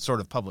was sort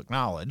of public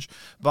knowledge.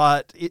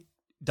 But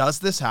does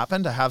this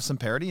happen to have some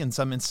parity in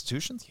some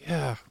institutions?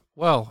 Yeah.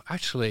 Well,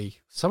 actually,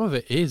 some of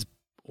it is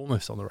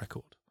almost on the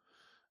record.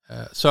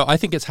 So I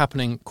think it's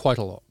happening quite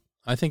a lot.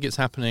 I think it's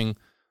happening.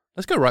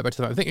 Let's go right back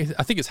to that.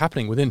 I think it's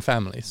happening within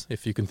families,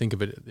 if you can think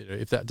of it,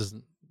 if that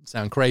doesn't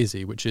sound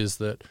crazy, which is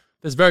that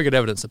there's very good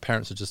evidence that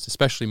parents are just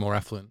especially more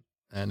affluent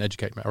and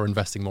are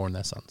investing more in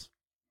their sons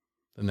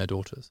than their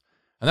daughters.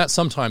 And that's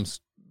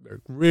sometimes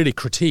really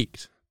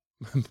critiqued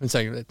and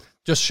saying it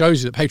just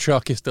shows you that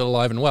patriarchy is still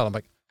alive and well. I'm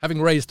like,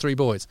 having raised 3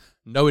 boys,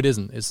 no, it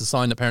isn't. It's a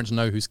sign that parents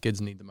know whose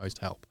kids need the most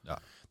help. Yeah.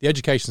 The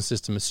education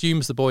system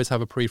assumes the boys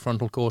have a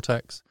prefrontal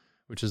cortex,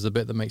 which is the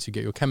bit that makes you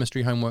get your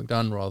chemistry homework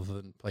done rather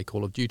than play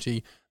Call of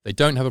Duty. They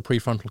don't have a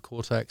prefrontal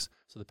cortex,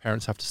 so the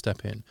parents have to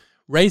step in.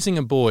 Raising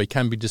a boy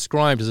can be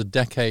described as a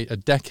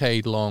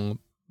decade-long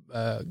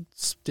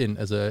stint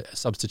as a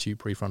substitute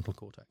prefrontal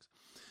cortex.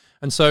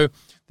 And so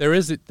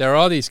there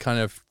are these kind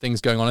of things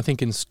going on, I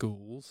think, in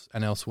schools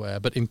and elsewhere,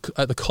 but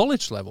at the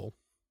college level,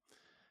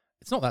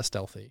 it's not that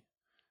stealthy.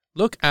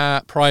 Look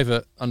at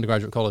private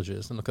undergraduate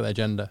colleges and look at their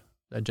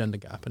gender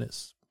gap, and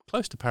it's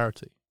close to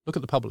parity. Look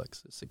at the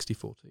publics, it's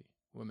 60-40.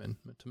 Women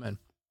to men.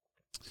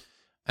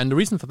 And the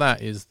reason for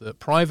that is that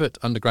private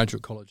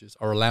undergraduate colleges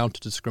are allowed to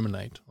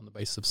discriminate on the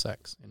basis of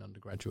sex in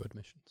undergraduate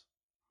admissions.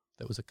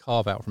 There was a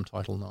carve-out from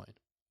Title IX.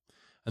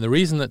 And the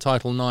reason that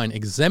Title IX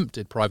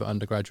exempted private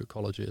undergraduate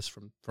colleges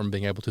from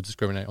being able to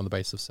discriminate on the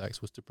basis of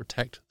sex was to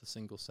protect the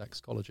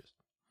single-sex colleges.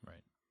 Right.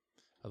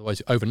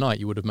 Otherwise, overnight,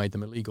 you would have made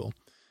them illegal.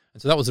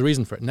 And so that was the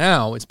reason for it.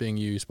 Now it's being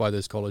used by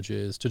those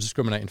colleges to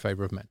discriminate in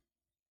favor of men.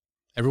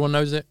 Everyone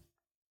knows it.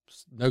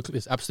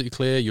 It's absolutely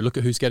clear. You look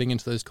at who's getting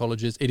into those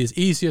colleges. It is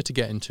easier to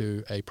get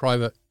into a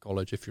private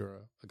college if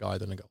you're a guy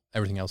than a girl.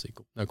 Everything else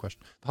equal, no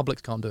question.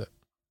 Publics can't do it.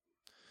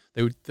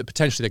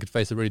 Potentially they could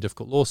face a really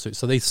difficult lawsuit.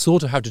 So they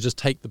sort of have to just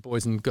take the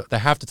boys they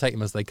have to take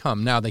them as they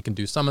come. Now they can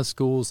do summer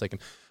schools. They can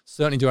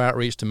certainly do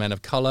outreach to men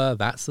of color.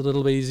 That's a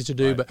little bit easy to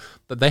do, right.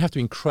 but they have to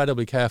be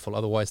incredibly careful.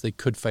 Otherwise they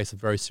could face a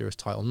very serious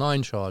Title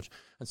IX charge.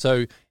 And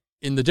so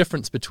in the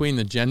difference between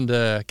the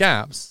gender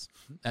gaps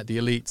at the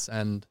elites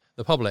and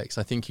the publics,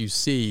 I think you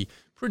see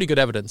pretty good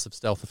evidence of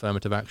stealth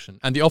affirmative action.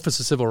 And the Office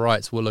of Civil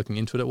Rights were looking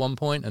into it at one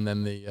point, and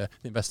then the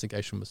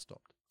investigation was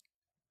stopped.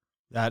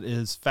 That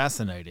is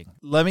fascinating.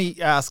 Let me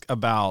ask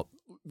about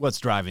what's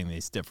driving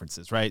these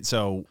differences, right?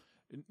 So,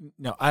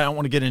 no, I don't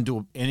want to get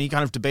into any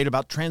kind of debate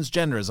about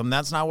transgenderism.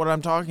 That's not what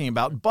I'm talking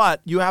about.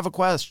 But you have a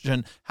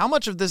question. How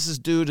much of this is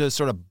due to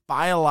sort of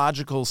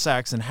biological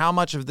sex, and how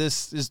much of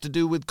this is to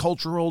do with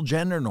cultural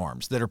gender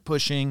norms that are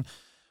pushing?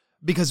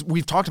 Because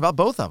we've talked about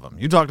both of them.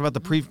 You talked about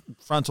the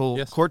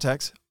prefrontal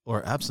cortex,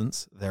 or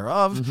absence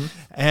thereof. Mm-hmm.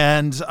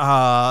 And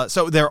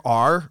so there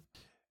are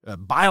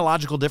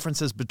biological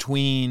differences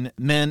between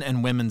men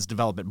and women's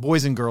development,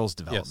 boys and girls'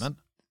 development.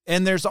 Yes.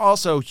 And there's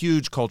also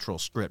huge cultural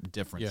script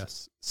differences.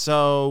 Yes.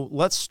 So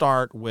let's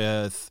start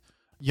with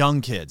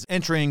young kids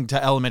entering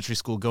to elementary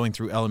school, going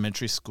through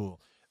elementary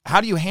school. How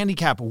do you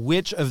handicap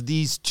which of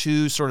these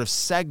two sort of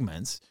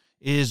segments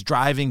is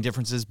driving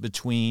differences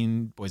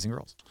between boys and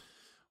girls?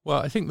 Well,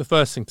 I think the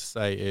first thing to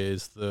say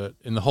is that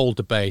in the whole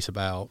debate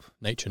about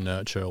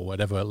nature-nurture or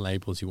whatever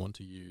labels you want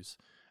to use,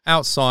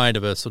 outside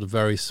of a sort of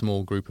very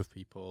small group of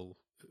people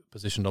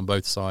positioned on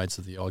both sides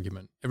of the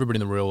argument, everybody in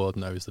the real world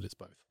knows that it's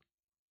both.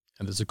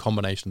 And there's a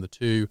combination of the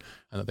two,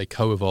 and that they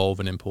co-evolve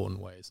in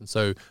important ways. And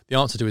so the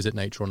answer to is it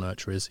nature or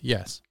nurture is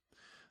yes.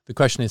 The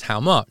question is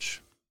how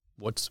much?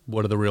 What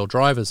are the real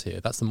drivers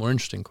here? That's the more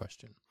interesting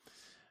question.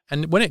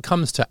 And when it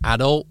comes to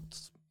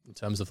adults, in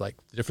terms of like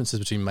the differences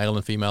between male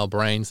and female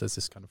brains, there's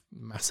this kind of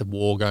massive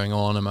war going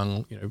on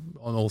among,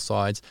 on all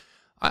sides.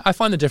 I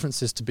find the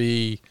differences to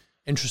be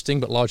interesting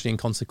but largely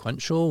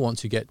inconsequential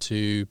once you get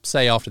to,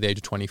 say, after the age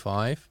of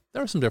 25.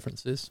 There are some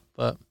differences,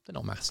 but they're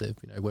not massive.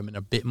 Women are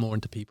a bit more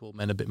into people,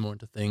 men are a bit more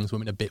into things,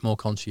 women are a bit more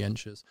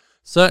conscientious.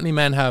 Certainly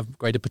men have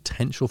greater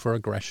potential for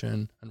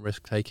aggression and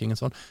risk-taking and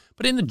so on.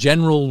 But in the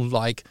general,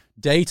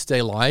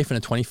 day-to-day life in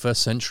a 21st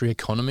century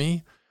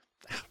economy,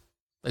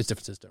 those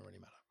differences don't really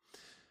matter.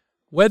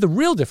 Where the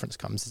real difference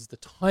comes is the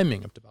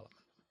timing of development.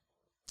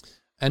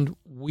 And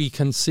we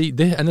can see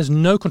this, and there's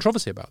no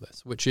controversy about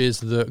this, which is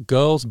that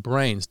girls'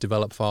 brains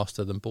develop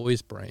faster than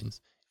boys'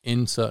 brains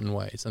in certain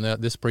ways. And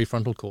this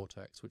prefrontal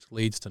cortex, which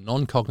leads to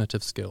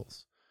non-cognitive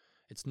skills.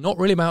 It's not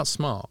really about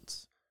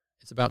smarts.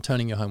 It's about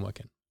turning your homework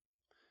in.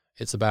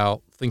 It's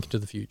about thinking to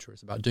the future.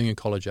 It's about doing your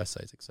college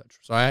essays, etc.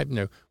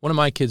 So one of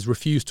my kids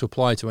refused to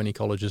apply to any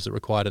colleges that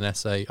required an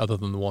essay other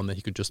than the one that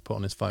he could just put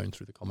on his phone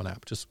through the Common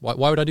App. Just why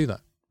would I do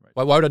that?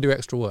 Right. Why would I do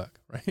extra work?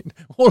 Right?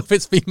 All of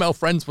its female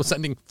friends were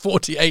sending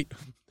 48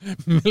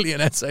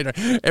 million essays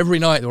every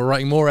night. They were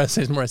writing more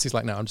essays.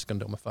 Like, no, I'm just going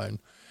to do it on my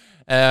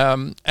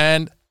phone.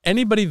 And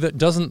anybody that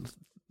doesn't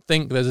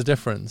think there's a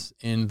difference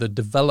in the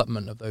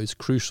development of those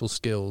crucial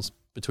skills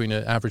between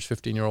an average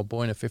 15-year-old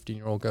boy and a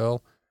 15-year-old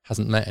girl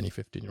hasn't met any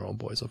 15-year-old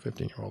boys or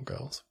 15-year-old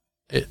girls.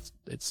 It's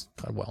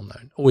kind of well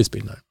known, always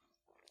been known.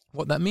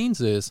 What that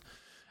means is,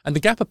 and the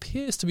gap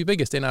appears to be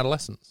biggest in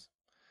adolescence.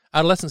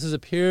 Adolescence is a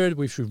period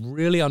which we've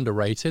really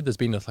underrated. There's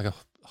been a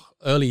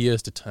early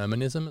years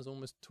determinism has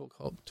almost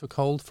took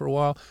hold for a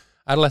while.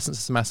 Adolescence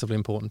is a massively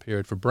important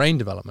period for brain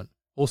development.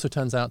 Also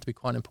turns out to be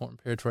quite an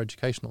important period for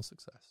educational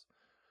success.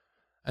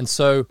 And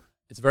so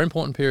it's a very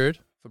important period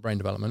for brain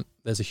development.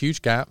 There's a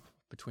huge gap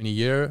between a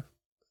year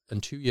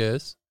and 2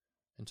 years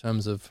in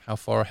terms of how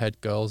far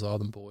ahead girls are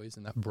than boys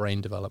in that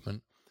brain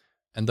development.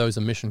 And those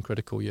are mission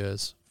critical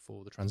years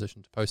for the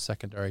transition to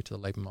post-secondary, to the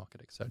labour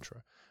market,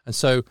 etc. And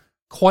so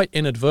quite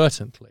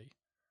inadvertently,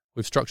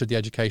 we've structured the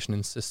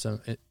education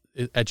system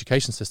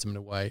in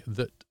a way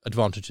that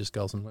advantages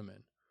girls and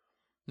women.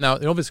 Now,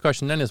 the obvious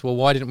question then is, well,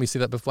 why didn't we see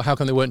that before? How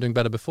come they weren't doing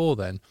better before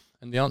then?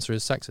 And the answer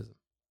is sexism.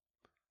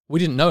 We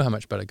didn't know how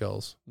much better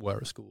girls were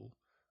at school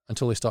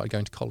until they started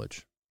going to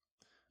college,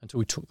 until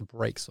we took the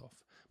brakes off.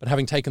 But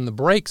having taken the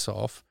brakes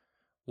off,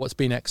 what's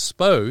been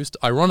exposed,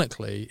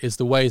 ironically, is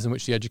the ways in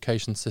which the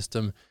education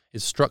system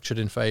is structured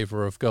in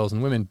favour of girls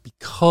and women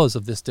because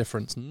of this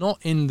difference, not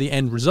in the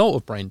end result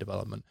of brain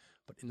development,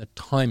 but in the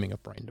timing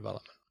of brain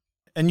development.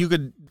 And you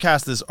could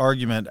cast this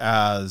argument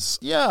as,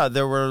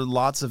 there were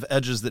lots of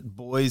edges that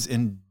boys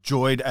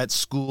enjoyed at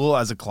school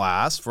as a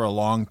class for a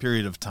long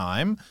period of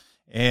time.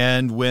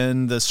 And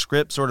when the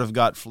script sort of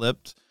got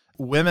flipped,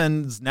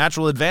 women's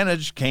natural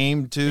advantage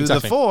came to the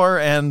fore,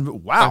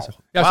 and wow,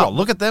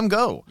 look at them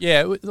go.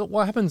 Yeah,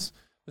 what happens,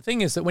 the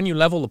thing is that when you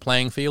level the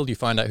playing field, you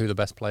find out who the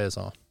best players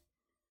are.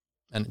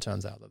 And it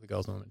turns out that the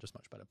girls and women are just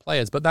much better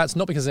players. But that's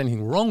not because there's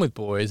anything wrong with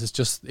boys. It's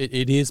just,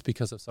 it is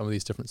because of some of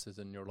these differences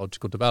in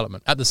neurological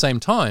development. At the same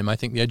time, I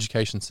think the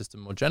education system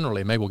more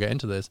generally, maybe we'll get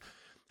into this,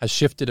 has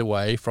shifted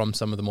away from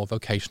some of the more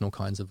vocational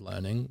kinds of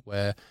learning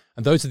and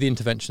those are the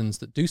interventions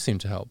that do seem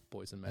to help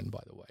boys and men, by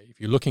the way. If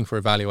you're looking for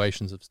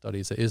evaluations of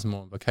studies, it is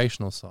more on the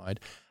vocational side.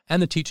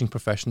 And the teaching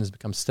profession has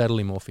become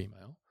steadily more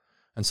female.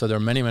 And so there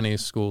are many, many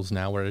schools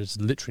now where it's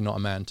literally not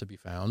a man to be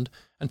found.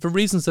 And for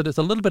reasons that it's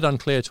a little bit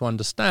unclear to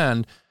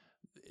understand,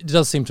 it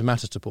does seem to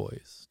matter to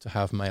boys to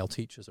have male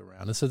teachers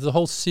around. And so there's a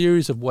whole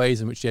series of ways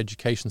in which the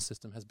education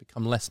system has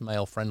become less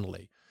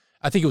male-friendly.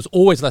 I think it was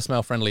always less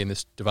male-friendly in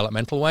this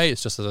developmental way.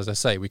 It's just, as I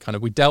say, we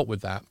dealt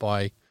with that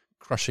by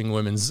crushing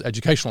women's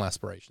educational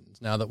aspirations.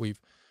 Now that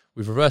we've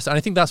reversed it. And I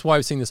think that's why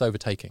we've seen this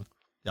overtaking.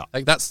 Yeah.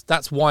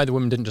 That's why the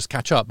women didn't just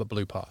catch up but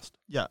blew past.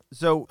 Yeah.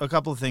 So a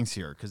couple of things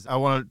here, because I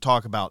want to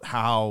talk about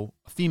how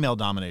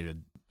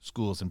female-dominated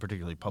schools, and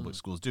particularly public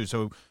schools, do.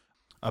 So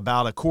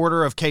about a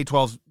quarter of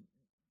K-12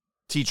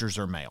 teachers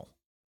are male,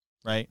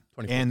 right?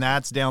 24. And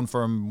that's down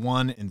from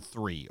 1 in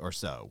 3 or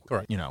so.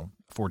 Correct.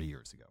 40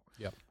 years ago.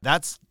 Yep.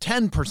 That's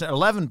 10%,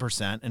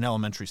 11% in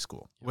elementary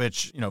school,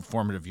 which,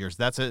 formative years.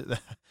 That's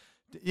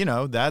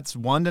that's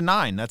 1 to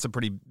 9. That's a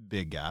pretty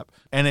big gap.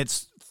 And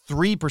it's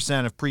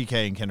 3% of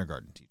pre-K and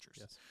kindergarten teachers.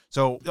 Yes.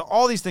 So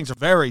all these things are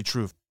very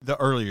true the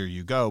earlier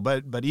you go,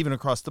 but even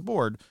across the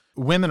board,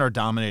 women are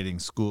dominating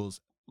schools.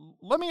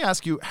 Let me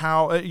ask you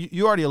how,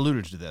 you already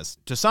alluded to this,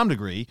 to some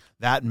degree,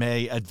 that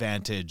may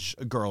advantage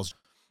girls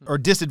or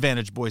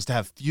disadvantage boys to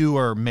have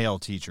fewer male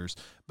teachers.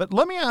 But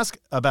let me ask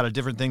about a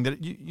different thing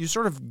that you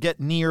sort of get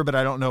near, but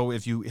I don't know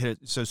if you hit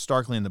it so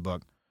starkly in the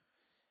book,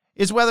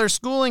 is whether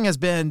schooling has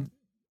been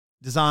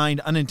designed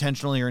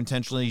unintentionally or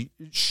intentionally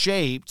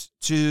shaped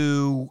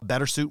to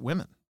better suit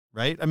women,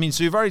 right? I mean,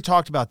 so you've already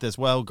talked about this.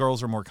 Well,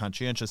 girls are more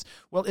conscientious.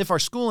 Well, if our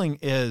schooling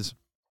is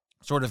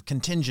sort of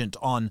contingent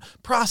on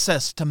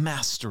process to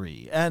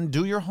mastery and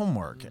do your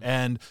homework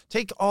and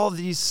take all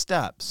these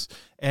steps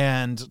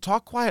and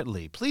talk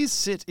quietly. Please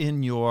sit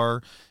in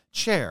your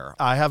chair.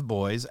 I have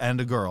boys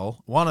and a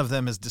girl. One of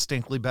them is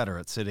distinctly better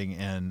at sitting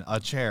in a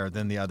chair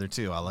than the other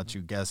two. I'll let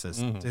you guess as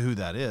to who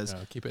that is.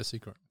 Yeah, keep it a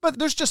secret. But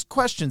there's just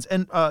questions.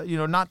 And,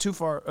 not too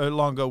far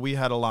long ago, we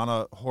had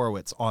Alana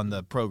Horowitz on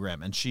the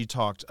program, and she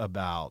talked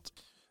about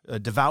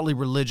devoutly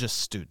religious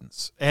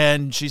students.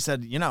 And she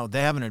said,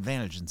 they have an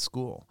advantage in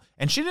school.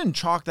 And she didn't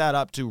chalk that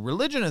up to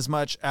religion as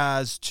much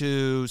as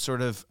to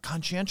sort of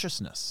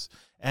conscientiousness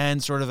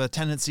and sort of a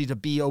tendency to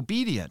be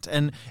obedient.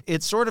 And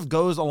it sort of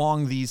goes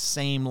along these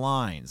same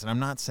lines. And I'm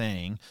not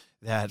saying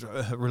that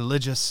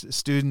religious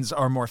students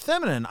are more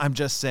feminine. I'm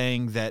just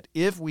saying that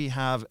if we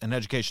have an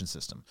education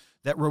system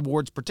that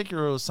rewards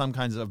particularly some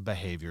kinds of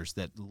behaviors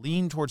that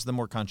lean towards the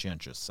more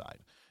conscientious side,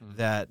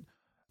 that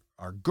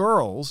our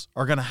girls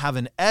are going to have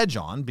an edge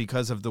on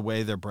because of the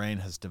way their brain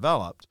has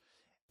developed,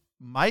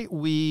 might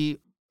we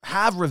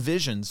have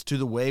revisions to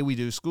the way we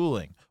do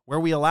schooling, where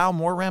we allow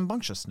more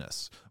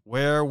rambunctiousness,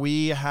 where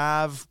we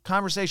have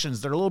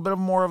conversations that are a little bit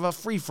more of a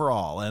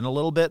free-for-all and a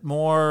little bit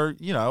more,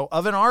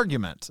 of an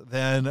argument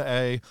than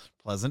a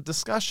pleasant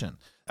discussion.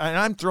 And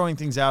I'm throwing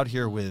things out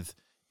here with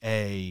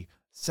a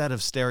set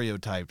of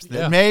stereotypes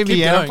that may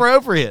be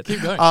inappropriate.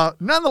 Keep going.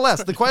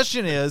 Nonetheless, the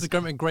question is... It's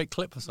going to be a great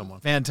clip for someone.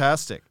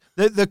 Fantastic.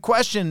 The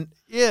question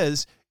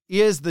is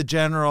the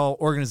general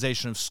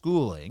organization of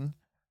schooling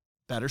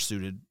better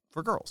suited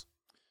for girls?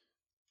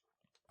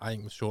 I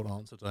think the short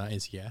answer to that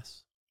is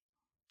yes.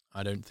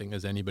 I don't think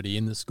there's anybody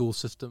in the school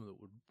system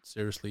that would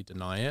seriously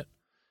deny it.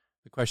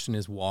 The question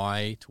is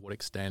why, to what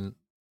extent,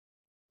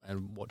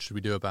 and what should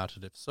we do about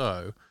it if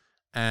so?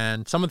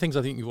 And some of the things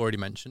I think you've already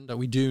mentioned, that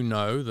we do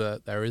know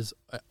that there is,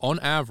 on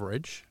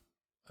average,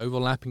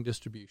 overlapping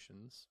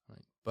distributions,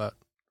 right?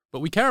 But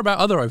we care about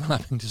other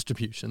overlapping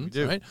distributions,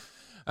 right?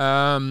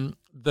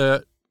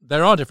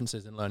 There are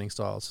differences in learning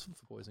styles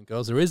for boys and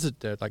girls. There is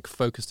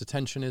focused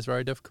attention is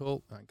very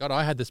difficult. God,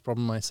 I had this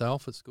problem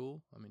myself at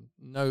school. I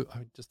mean,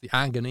 just the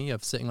agony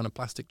of sitting on a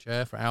plastic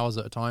chair for hours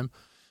at a time,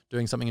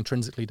 doing something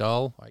intrinsically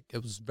dull.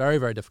 It was very,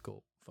 very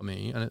difficult for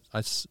me, and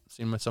I've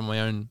seen some of my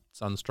own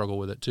sons struggle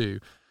with it too.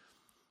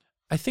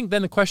 I think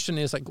then the question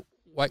is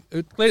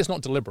clearly it's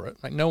not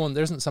deliberate.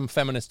 There isn't some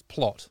feminist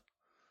plot.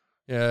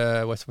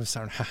 Yeah, we're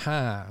saying,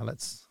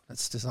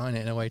 let's design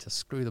it in a way to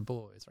screw the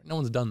boys. Right? No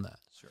one's done that.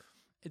 Sure.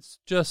 It's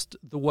just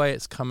the way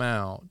it's come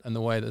out and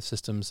the way that the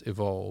system's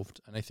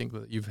evolved. And I think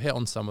that you've hit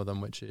on some of them,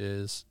 which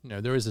is,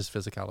 there is this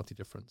physicality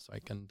difference.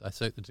 And I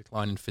say the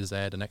decline in phys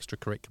ed and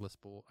extracurricular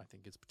sport, I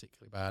think is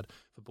particularly bad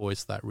for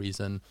boys for that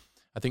reason.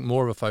 I think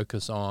more of a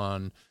focus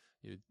on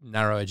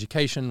narrow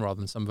education rather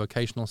than some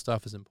vocational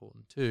stuff is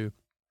important too.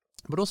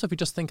 But also if you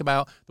just think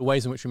about the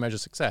ways in which we measure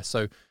success.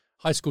 So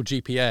high school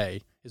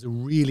GPA is a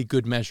really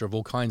good measure of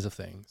all kinds of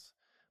things.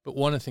 But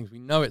one of the things we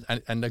know it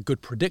and a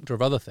good predictor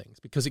of other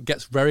things, because it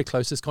gets very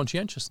close to this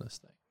conscientiousness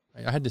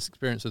thing. I had this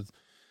experience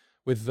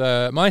with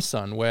my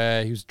son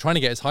where he was trying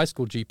to get his high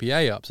school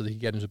GPA up so that he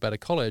could get into a better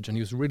college, and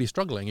he was really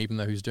struggling even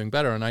though he was doing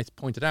better. And I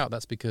pointed out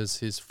that's because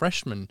his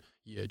freshman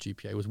year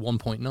GPA was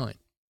 1.9.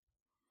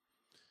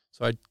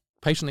 So I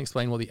patiently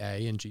explained what the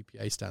A in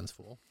GPA stands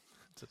for.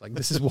 So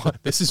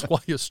this is why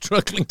you're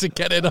struggling to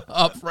get it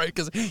up, right?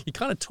 Because you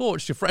kind of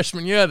torched your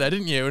freshman year there,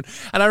 didn't you?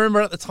 And I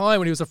remember at the time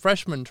when he was a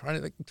freshman,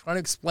 trying to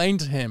explain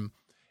to him,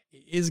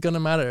 it is going to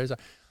matter.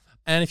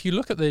 And if you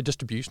look at the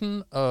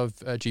distribution of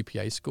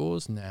GPA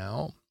scores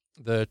now,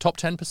 the top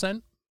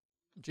 10%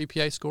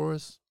 GPA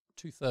scorers,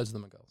 2/3 of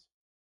them are girls.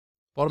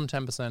 Bottom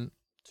 10%,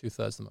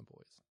 2/3 of them are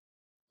boys.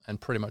 And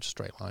pretty much a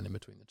straight line in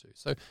between the two.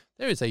 So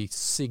there is a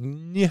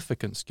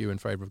significant skew in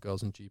favor of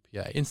girls in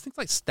GPA. In things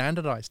like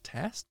standardized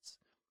tests,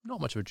 not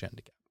much of a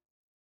gender gap.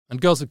 And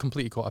girls are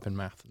completely caught up in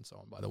math and so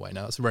on, by the way.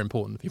 Now, that's very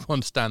important that people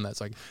understand that.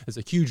 There's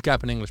a huge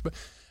gap in English.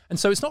 And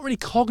so it's not really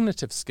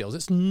cognitive skills.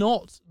 It's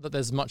not that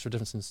there's much of a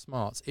difference in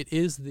smarts. It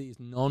is these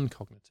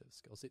non-cognitive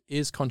skills. It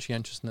is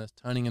conscientiousness,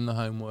 turning in the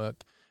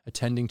homework,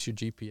 attending to your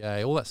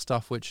GPA, all that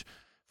stuff which,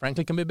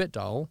 frankly, can be a bit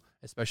dull,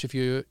 especially if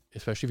you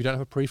don't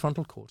have a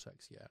prefrontal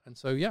cortex yet. And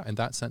so, in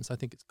that sense, I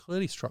think it's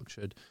clearly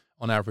structured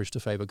on average to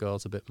favor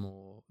girls a bit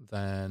more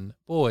than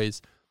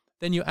boys.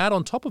 Then you add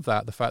on top of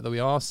that the fact that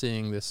we are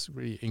seeing this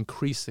really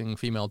increasing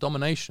female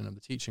domination of the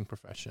teaching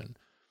profession.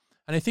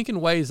 And I think in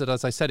ways that,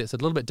 as I said, it's a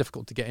little bit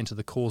difficult to get into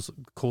the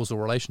causal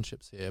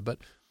relationships here, but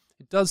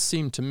it does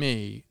seem to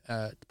me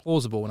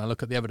plausible when I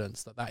look at the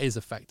evidence that is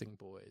affecting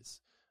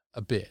boys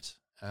a bit.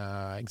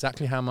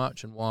 Exactly how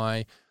much and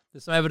why.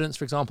 There's some evidence,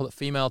 for example, that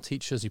female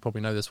teachers, you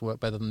probably know this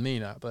work better than me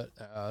now, but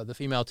the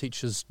female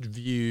teachers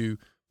view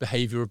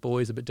behavior of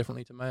boys a bit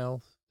differently to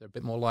males. They're a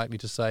bit more likely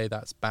to say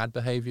that's bad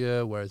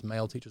behavior, whereas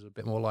male teachers are a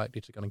bit more likely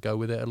to kind of go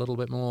with it a little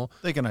bit more.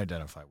 They can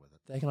identify with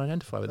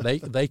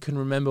it. They can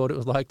remember what it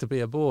was like to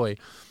be a boy.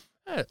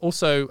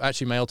 Also,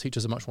 actually, male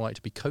teachers are much more likely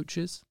to be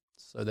coaches.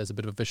 So there's a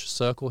bit of a vicious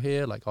circle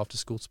here, like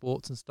after-school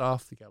sports and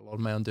stuff. You get a lot of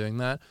men doing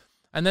that.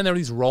 And then there are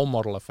these role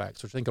model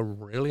effects, which I think are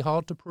really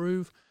hard to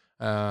prove.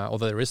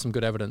 Although there is some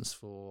good evidence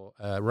for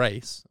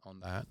race on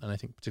that, and I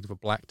think particularly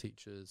for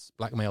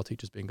black male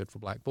teachers being good for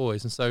black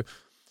boys. And so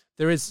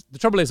the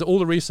trouble is that all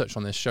the research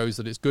on this shows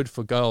that it's good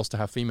for girls to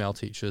have female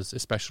teachers,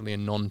 especially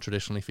in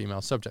non-traditionally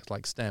female subjects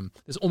like STEM.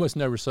 There's almost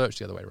no research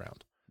the other way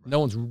around. Right. No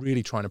one's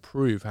really trying to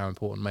prove how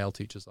important male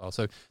teachers are.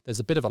 So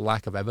there's a bit of a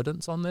lack of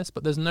evidence on this,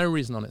 but there's no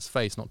reason on its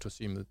face not to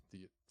assume that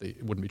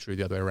it wouldn't be true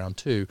the other way around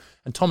too.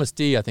 And Thomas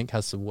D, I think,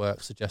 has some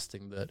work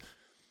suggesting that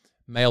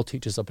male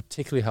teachers are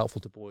particularly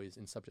helpful to boys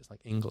in subjects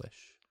like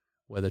English,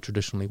 where they're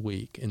traditionally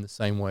weak, in the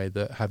same way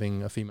that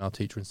having a female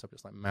teacher in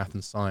subjects like math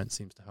and science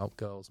seems to help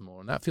girls more.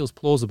 And that feels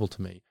plausible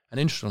to me. And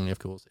interestingly, of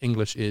course,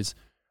 English is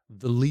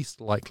the least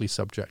likely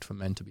subject for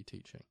men to be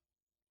teaching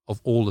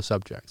of all the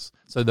subjects.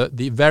 So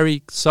the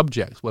very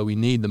subjects where we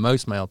need the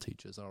most male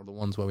teachers are the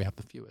ones where we have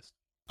the fewest.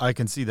 I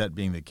can see that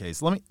being the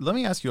case. Let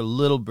me ask you a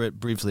little bit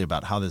briefly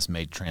about how this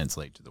may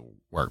translate to the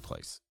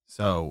workplace.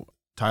 So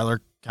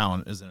Tyler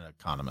Cowen is an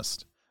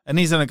economist, and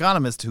he's an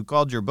economist who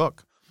called your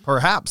book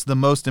perhaps the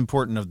most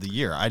important of the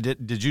year.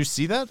 Did you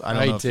see that? I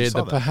don't know if you did.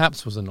 saw The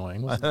perhaps was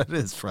annoying, wasn't it? It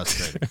is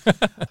frustrating.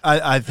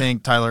 I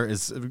think Tyler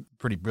is a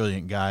pretty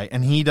brilliant guy,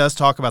 and he does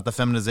talk about the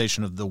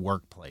feminization of the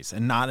workplace,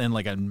 and not in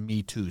like a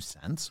Me Too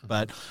sense,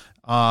 but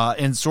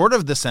in sort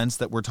of the sense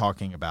that we're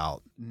talking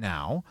about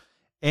now.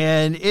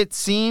 And it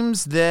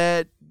seems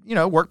that,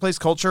 workplace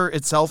culture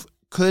itself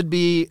could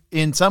be,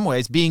 in some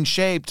ways, being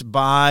shaped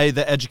by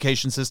the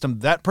education system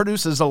that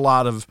produces a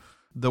lot of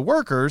the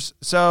workers.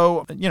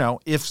 So,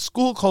 if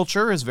school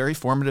culture is very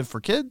formative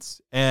for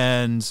kids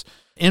and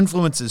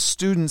influences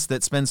students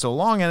that spend so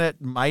long in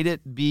it, might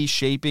it be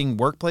shaping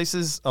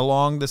workplaces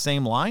along the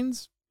same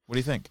lines? What do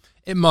you think?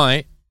 It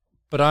might,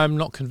 but I'm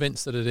not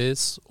convinced that it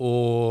is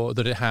or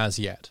that it has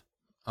yet.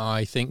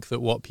 I think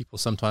that what people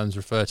sometimes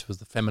refer to as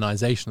the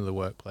feminization of the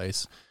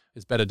workplace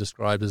is better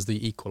described as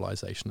the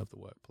equalization of the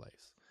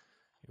workplace.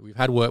 We've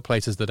had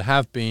workplaces that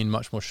have been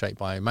much more shaped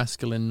by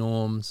masculine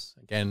norms.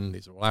 Again,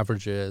 these are all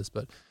averages,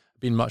 but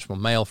been much more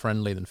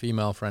male-friendly than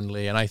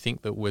female-friendly. And I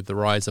think that with the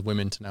rise of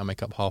women to now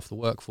make up half the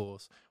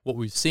workforce, what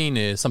we've seen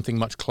is something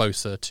much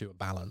closer to a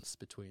balance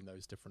between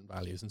those different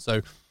values. And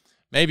so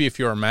maybe if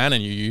you're a man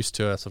and you're used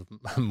to a sort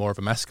of more of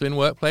a masculine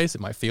workplace,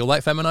 it might feel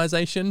like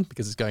feminization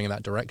because it's going in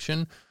that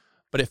direction.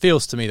 But it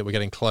feels to me that we're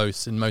getting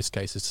close, in most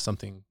cases, to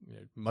something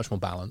much more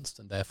balanced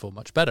and therefore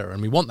much better.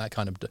 And we want that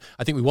kind of.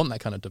 I think we want that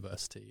kind of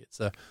diversity. It's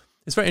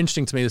very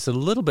interesting to me. It's a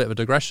little bit of a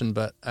digression,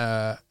 but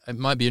it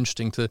might be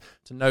interesting to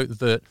note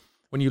that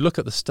when you look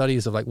at the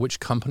studies of like which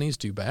companies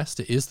do best,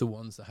 it is the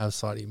ones that have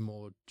slightly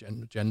more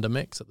gender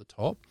mix at the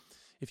top.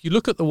 If you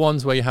look at the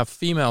ones where you have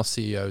female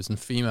CEOs and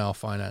female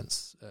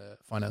finance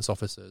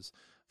officers,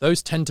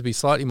 those tend to be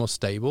slightly more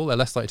stable. They're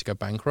less likely to go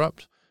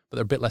bankrupt, but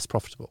they're a bit less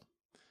profitable.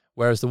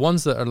 Whereas the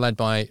ones that are led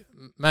by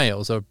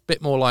males are a bit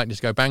more likely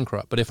to go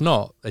bankrupt, but if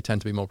not, they tend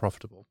to be more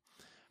profitable.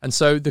 And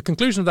so the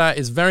conclusion of that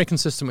is very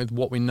consistent with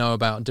what we know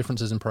about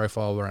differences in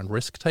profile around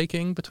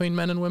risk-taking between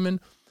men and women.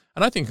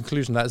 And I think the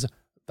conclusion of that is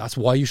that's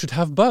why you should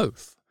have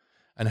both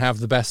and have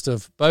the best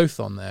of both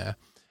on there.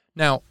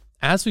 Now,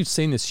 as we've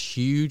seen this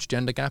huge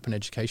gender gap in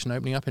education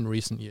opening up in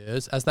recent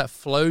years, as that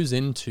flows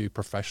into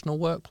professional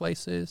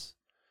workplaces,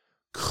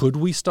 could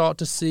we start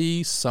to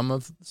see some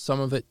of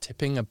it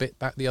tipping a bit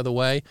back the other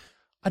way?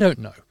 I don't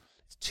know.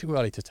 It's too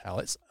early to tell.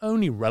 It's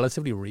only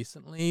relatively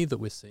recently that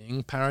we're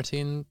seeing parity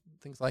in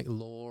things like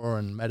law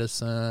and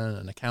medicine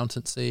and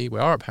accountancy. We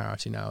are at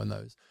parity now in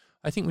those.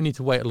 I think we need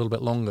to wait a little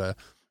bit longer.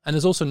 And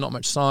there's also not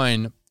much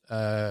sign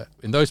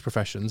in those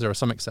professions. There are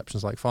some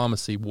exceptions like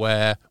pharmacy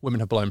where women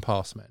have blown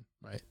past men.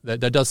 Right?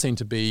 There does seem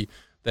to be,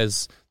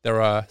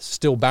 there are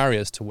still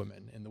barriers to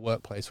women in the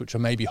workplace, which are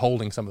maybe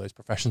holding some of those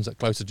professions at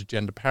closer to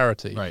gender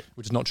parity, right,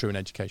 which is not true in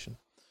education.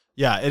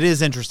 Yeah, it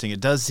is interesting.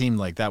 It does seem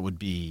like that would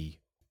be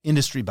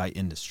industry by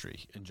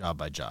industry and job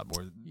by job,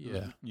 or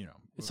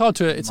it's hard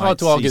to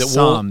argue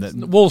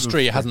that Wall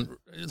Street hasn't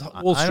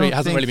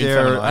really been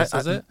feminized,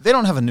 has it? They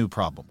don't have a new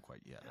problem quite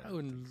yet.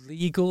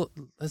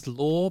 Has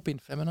law been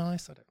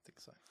feminized? I don't think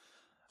so.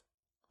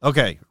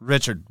 Okay,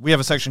 Richard, we have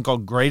a section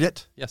called Grade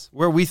It. Yes.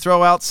 Where we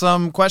throw out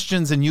some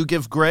questions and you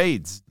give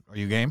grades. Are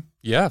you game?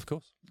 Yeah, of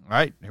course. All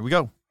right, here we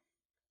go.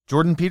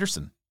 Jordan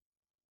Peterson.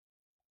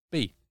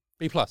 B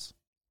plus.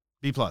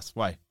 B plus.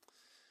 Why?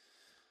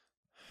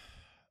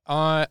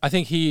 I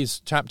think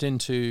he's tapped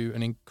into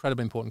an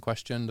incredibly important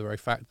question, the very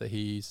fact that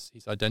he's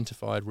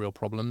identified real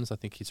problems. I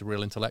think he's a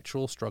real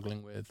intellectual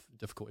struggling with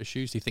difficult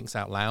issues. He thinks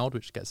out loud,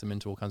 which gets him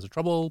into all kinds of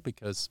trouble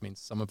because it means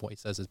some of what he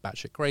says is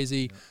batshit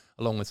crazy,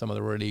 along with some of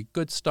the really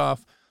good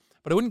stuff.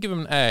 But I wouldn't give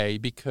him an A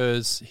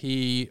because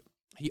he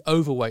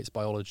overweights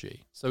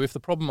biology. So if the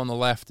problem on the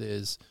left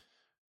is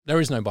there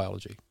is no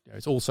biology,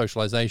 it's all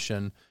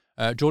socialization,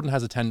 Jordan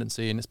has a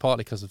tendency, and it's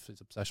partly because of his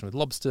obsession with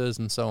lobsters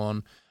and so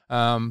on,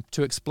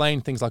 to explain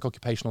things like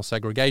occupational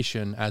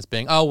segregation as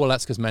being,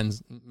 that's because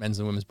men's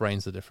and women's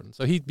brains are different.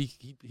 So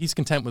he's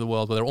content with a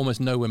world where there are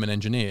almost no women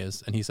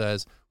engineers, and he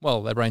says,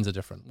 well, their brains are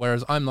different.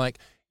 Whereas I'm like,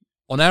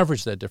 on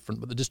average they're different,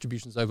 but the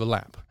distributions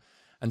overlap.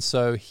 And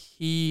so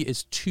he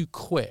is too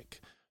quick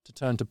to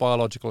turn to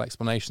biological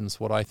explanations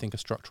for what I think are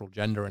structural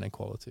gender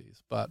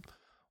inequalities. But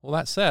all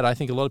that said, I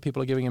think a lot of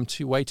people are giving him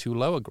way too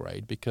low a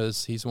grade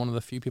because he's one of the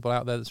few people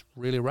out there that's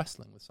really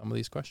wrestling with some of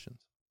these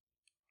questions.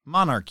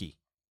 Monarchy.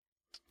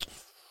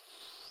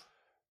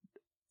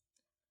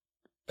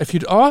 If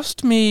you'd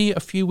asked me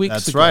a few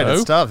weeks ago... That's right,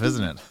 it's tough,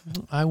 isn't it?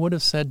 I would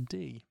have said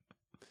D.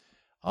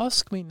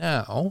 Ask me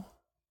now,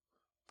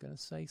 I'm going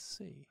to say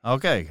C.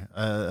 Okay.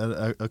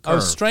 A curve. I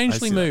was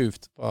strangely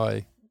moved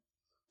by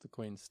the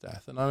Queen's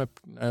death, and I'm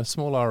a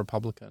small R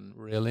Republican,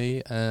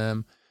 really.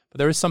 But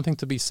there is something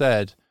to be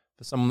said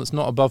for someone that's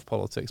not above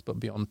politics but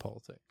beyond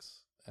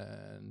politics,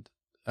 and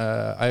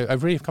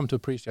I've really come to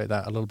appreciate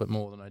that a little bit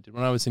more than I did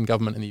when I was in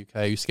government in the UK.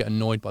 I used to get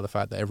annoyed by the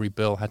fact that every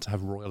bill had to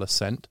have royal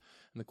assent,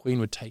 and the Queen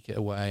would take it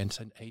away and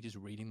spend ages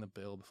reading the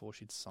bill before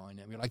she'd sign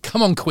it. And you're like,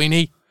 "Come on,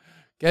 Queenie,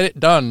 get it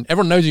done.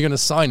 Everyone knows you're going to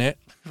sign it,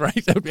 right?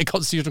 It would be a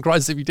constitutional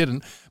crisis if you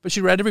didn't." But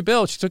she read every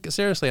bill. She took it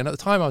seriously. And at the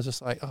time, I was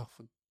just like, oh,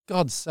 for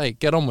God's sake,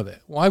 get on with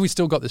it. Why have we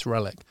still got this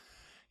relic?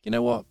 You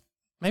know what?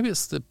 Maybe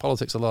it's the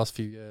politics of the last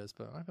few years,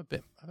 but I have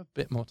a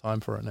bit more time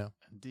for it now.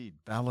 Indeed.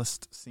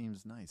 Ballast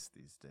seems nice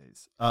these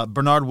days.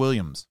 Bernard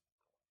Williams.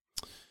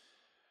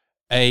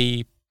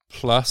 A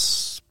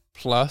plus.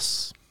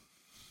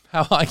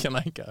 How high can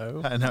I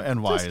go?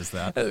 And why is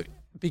that?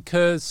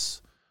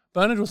 Because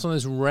Bernard was one of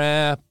those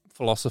rare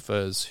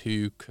philosophers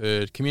who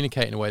could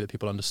communicate in a way that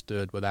people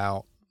understood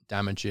without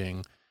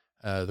damaging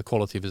the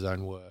quality of his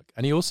own work.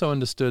 And he also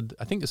understood,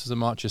 I think this was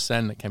Amartya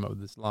Sen that came up with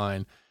this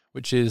line,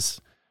 which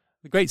is,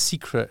 the great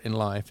secret in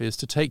life is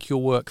to take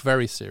your work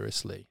very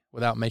seriously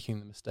without making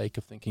the mistake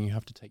of thinking you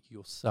have to take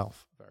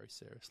yourself very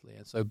seriously.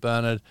 And so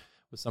Bernard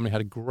was somebody who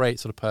had a great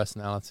sort of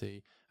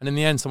personality, and in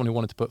the end, someone who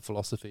wanted to put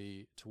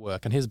philosophy to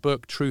work. And his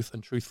book, Truth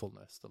and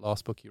Truthfulness, the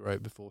last book he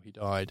wrote before he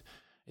died,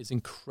 is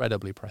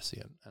incredibly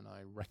prescient, and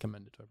I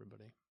recommend it to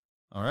everybody.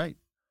 All right.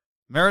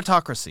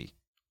 Meritocracy.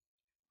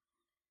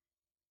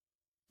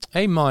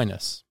 A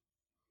minus.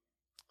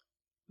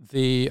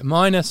 The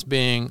minus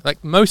being,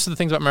 like, most of the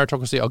things about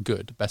meritocracy are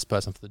good. Best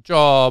person for the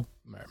job,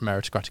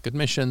 meritocratic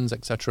admissions,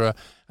 etc.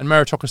 And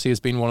meritocracy has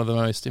been one of the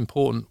most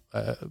important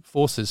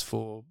forces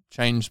for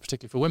change,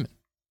 particularly for women.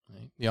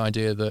 Right? The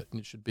idea that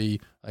it should be,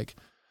 like,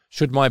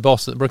 should my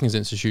boss at the Brookings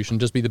Institution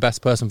just be the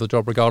best person for the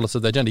job regardless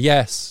of their gender?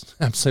 Yes,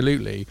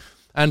 absolutely.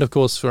 And, of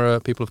course,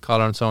 for people of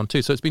colour and so on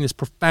too. So it's been this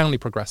profoundly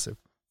progressive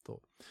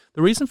thought.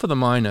 The reason for the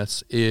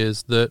minus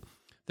is that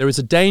there is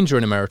a danger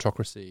in a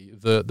meritocracy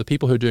that the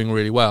people who are doing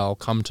really well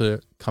come to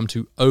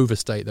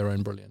overstate their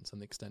own brilliance and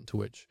the extent to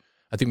which,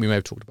 I think we may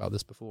have talked about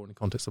this before in the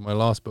context of my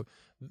last book,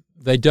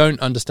 they don't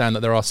understand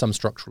that there are some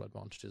structural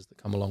advantages that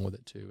come along with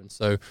it too. And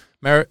so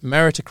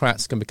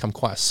meritocrats can become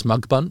quite a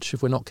smug bunch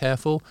if we're not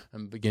careful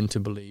and begin to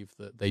believe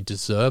that they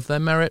deserve their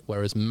merit,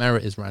 whereas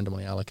merit is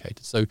randomly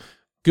allocated. So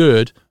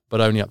good,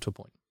 but only up to a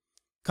point.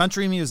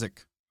 Country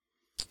music.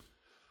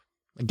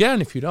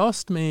 Again, if you'd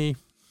asked me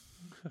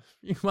a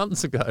few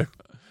months ago,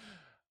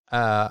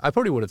 I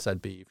probably would have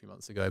said B a few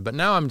months ago, but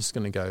now I'm just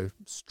going to go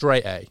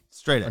straight A.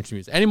 Straight A. Country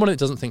music. Anyone that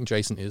doesn't think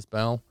Jason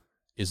Isbell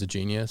is a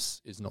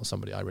genius is not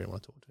somebody I really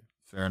want to talk to.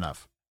 Fair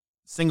enough.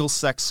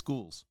 Single-sex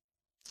schools.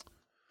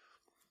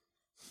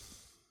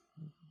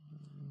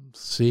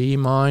 C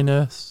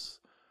minus.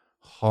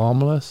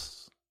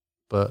 Harmless,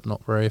 but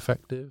not very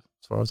effective,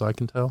 as far as I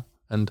can tell,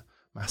 and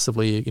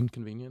massively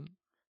inconvenient.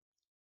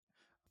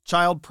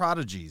 Child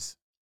prodigies.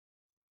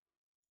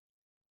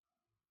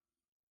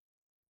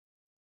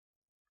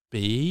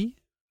 B?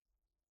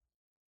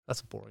 That's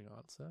a boring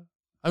answer.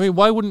 I mean,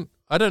 why wouldn't...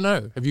 I don't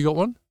know. Have you got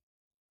one?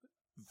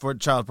 For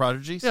child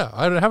prodigies? Yeah,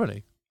 I don't have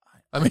any.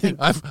 I mean,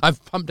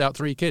 I've pumped out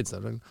 3 kids. I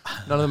mean,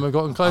 none of them have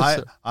gotten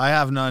closer. I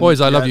have none.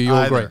 Boys, I love you. You're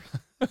either.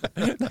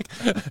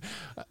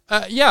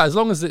 Great. Yeah, as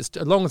long as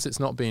it's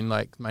not being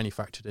like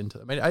manufactured into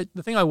them. I mean,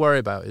 the thing I worry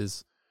about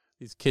is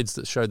these kids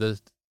that show the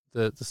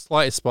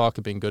slightest spark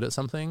of being good at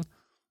something,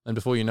 and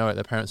before you know it,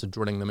 their parents are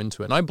drilling them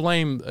into it. And I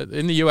blame,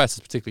 in the US,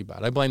 it's particularly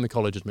bad. I blame the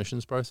college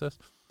admissions process.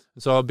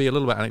 And so I'll be a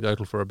little bit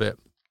anecdotal for a bit.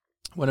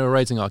 When we were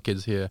raising our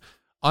kids here,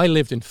 I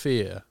lived in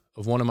fear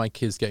of one of my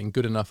kids getting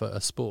good enough at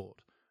a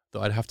sport that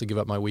I'd have to give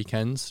up my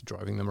weekends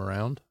driving them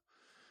around.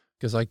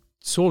 Because I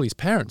saw these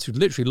parents who'd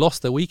literally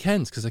lost their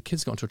weekends because their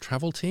kids got into a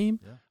travel team.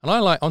 Yeah. And I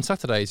like, on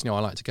Saturdays, I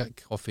like to get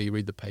coffee,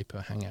 read the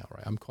paper, hang out,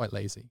 right? I'm quite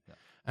lazy. Yeah.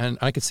 And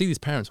I could see these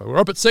parents, we're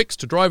up at 6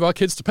 to drive our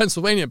kids to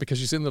Pennsylvania because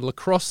she's in the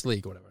lacrosse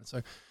league or whatever. And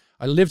so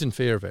I lived in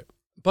fear of it.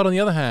 But on the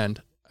other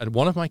hand, and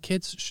one of my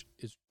kids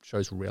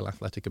shows real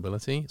athletic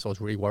ability, so I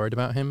was really worried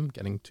about him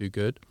getting too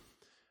good.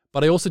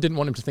 But I also didn't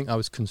want him to think I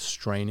was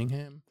constraining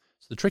him.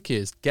 So the trick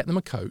is, get them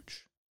a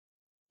coach,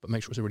 but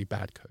make sure it's a really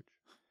bad coach.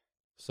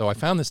 So I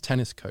found this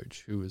tennis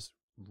coach who was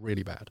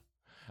really bad.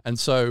 And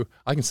so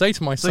I can say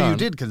to my son... So you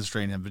did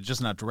constrain him, but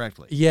just not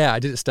directly. Yeah, I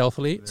did it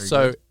stealthily.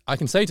 So I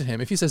can say to him,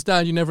 if he says,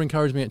 Dad, you never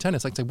encouraged me at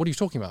tennis, I can say, what are you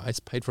talking about? I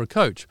paid for a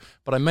coach.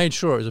 But I made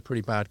sure it was a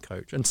pretty bad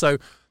coach. And so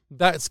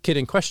that kid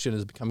in question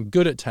has become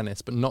good at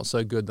tennis, but not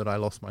so good that I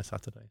lost my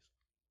Saturdays.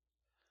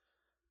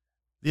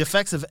 The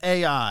effects of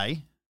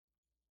AI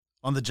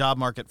on the job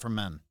market for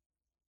men.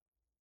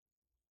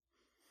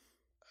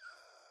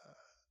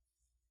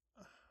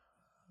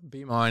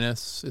 B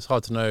minus. It's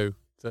hard to know,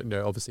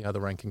 obviously how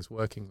the ranking's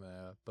working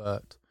there,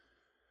 but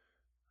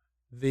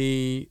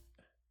the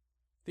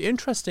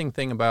interesting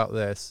thing about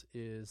this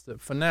is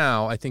that for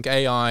now, I think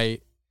AI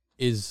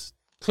is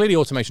clearly,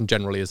 automation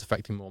generally is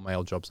affecting more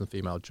male jobs than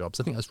female jobs.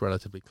 I think that's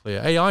relatively clear.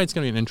 AI is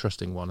going to be an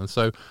interesting one, and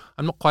so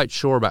I'm not quite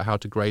sure about how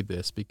to grade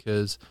this,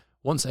 because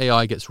once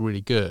AI gets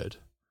really good,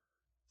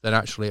 then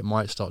actually it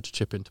might start to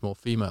chip into more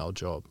female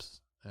jobs.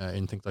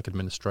 in things like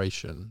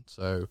administration.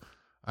 So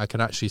I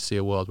can actually see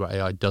a world where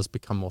AI does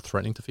become more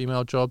threatening to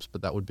female jobs,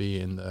 but that would be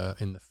in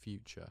the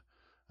future.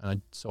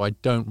 And so I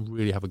don't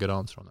really have a good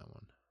answer on that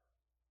one.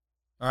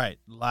 All right,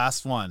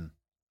 last one.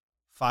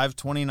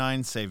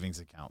 529 savings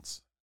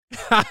accounts.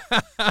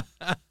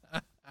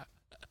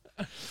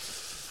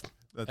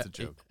 That's a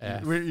joke.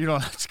 You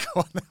don't have to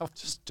go on that one.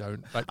 Just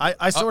don't.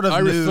 I sort of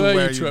I knew refer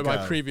where you to you'd my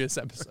go. previous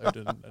episode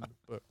and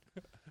book.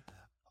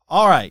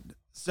 All right,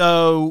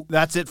 so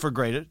that's it for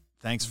Graded.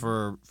 Thanks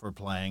for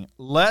playing.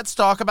 Let's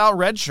talk about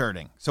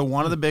redshirting. So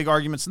one of the big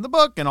arguments in the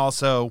book, and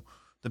also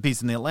the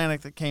piece in The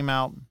Atlantic that came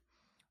out,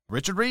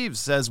 Richard Reeves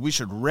says we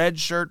should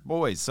redshirt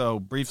boys. So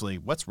briefly,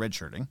 what's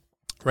redshirting?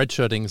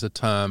 Redshirting is a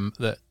term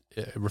that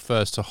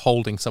refers to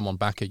holding someone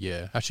back a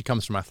year. Actually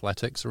comes from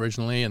athletics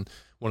originally, and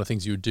one of the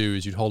things you would do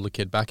is you'd hold a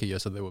kid back a year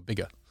so they were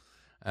bigger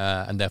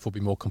and therefore be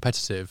more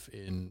competitive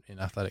in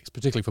athletics,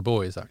 particularly for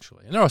boys,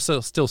 actually. And there are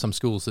still some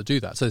schools that do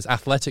that. So there's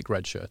athletic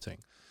redshirting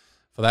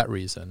for that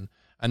reason.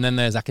 And then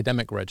there's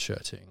academic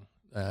redshirting,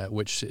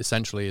 which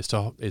essentially is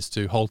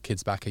to hold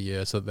kids back a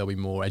year so that they'll be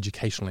more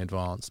educationally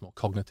advanced, more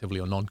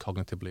cognitively or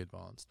non-cognitively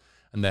advanced,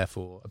 and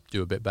therefore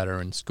do a bit better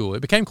in school.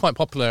 It became quite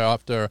popular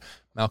after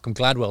Malcolm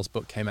Gladwell's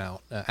book came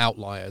out,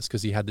 Outliers,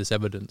 because he had this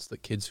evidence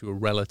that kids who were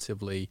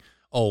relatively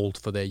old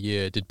for their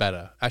year did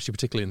better, actually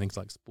particularly in things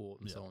like sport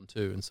and so on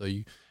too. And so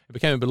it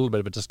became a little bit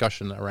of a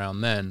discussion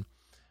around then.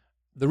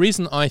 The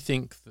reason I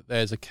think that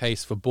there's a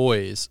case for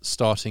boys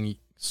starting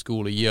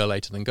school a year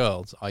later than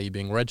girls, i.e.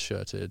 being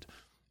redshirted,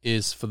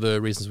 is for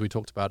the reasons we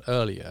talked about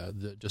earlier,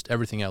 that just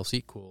everything else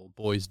equal,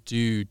 boys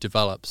do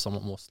develop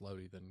somewhat more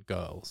slowly than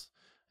girls.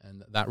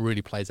 And that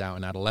really plays out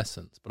in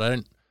adolescence.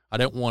 But I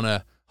don't want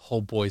to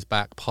hold boys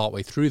back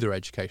partway through their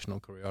educational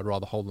career. I'd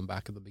rather hold them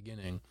back at the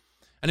beginning.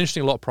 And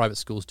interestingly, a lot of private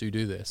schools do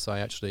this.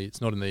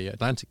 It's not in the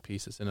Atlantic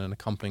piece, it's in an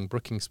accompanying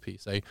Brookings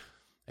piece. A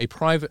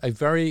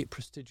very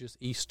prestigious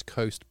East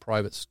Coast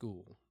private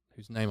school,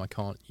 whose name I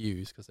can't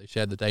use because they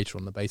shared the data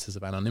on the basis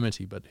of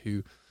anonymity, but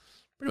who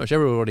pretty much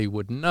everybody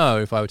would know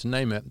if I were to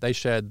name it. They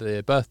shared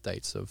the birth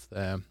dates of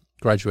their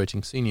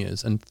graduating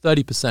seniors, and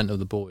 30% of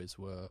the boys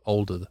were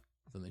older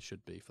than they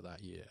should be for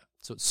that year.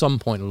 So at some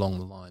point along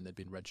the line, they'd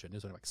been redshirted. It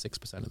was only like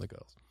 6% of the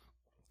girls.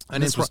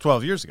 And this was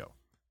 12 years ago.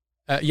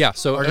 But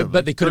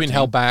they could have been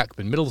held back,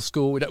 been middle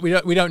school.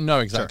 We don't know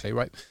exactly,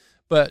 right?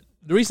 But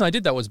the reason I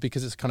did that was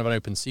because it's kind of an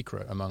open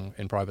secret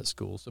in private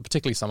schools, so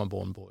particularly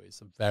summer-born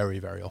boys are very,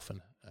 very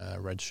often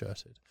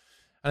redshirted.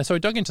 And so I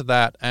dug into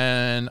that,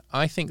 and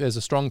I think there's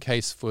a strong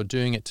case for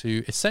doing it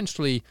to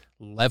essentially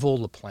level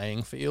the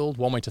playing field.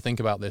 One way to think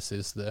about this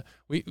is that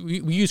we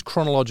use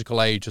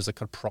chronological age as a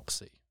kind of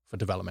proxy for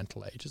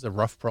developmental age. It's a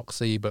rough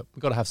proxy, but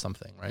we've got to have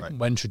something, right?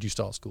 When should you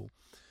start school?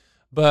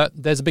 But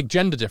there's a big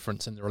gender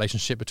difference in the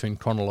relationship between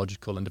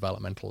chronological and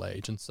developmental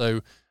age. And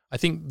so I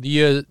think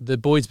the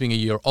boys being a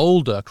year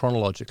older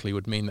chronologically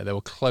would mean that they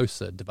were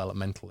closer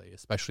developmentally,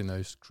 especially in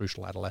those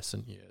crucial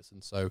adolescent years.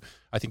 And so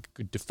I think a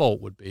good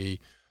default would be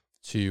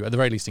to, at the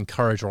very least,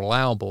 encourage or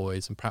allow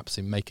boys and perhaps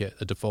make it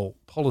a default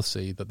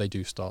policy that they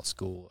do start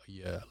school a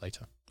year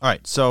later. All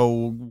right,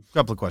 so a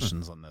couple of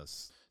questions on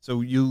this.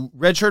 So you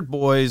redshirt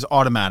boys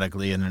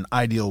automatically in an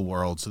ideal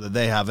world so that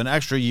they have an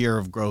extra year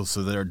of growth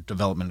so they're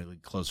developmentally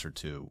closer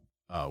to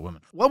women.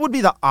 What would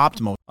be the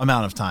optimal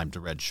amount of time to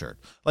redshirt?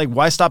 Like,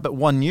 why stop at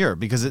 1 year?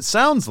 Because it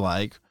sounds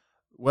like,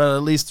 well,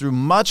 at least through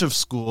much of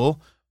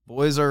school,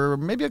 boys are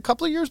maybe a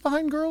couple of years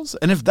behind girls.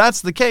 And if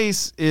that's the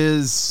case,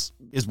 is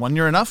 1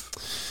 year enough?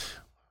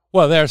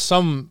 Well, there's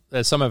some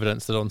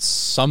evidence that on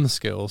some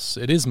skills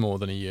it is more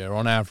than a year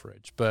on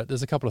average, but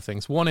there's a couple of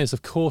things. One is,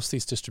 of course,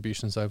 these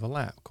distributions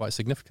overlap quite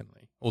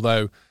significantly,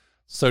 although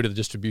so do the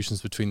distributions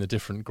between the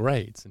different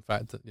grades. In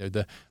fact,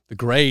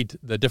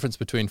 the difference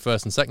between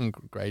first and second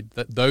grade,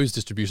 that those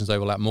distributions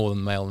overlap more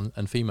than male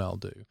and female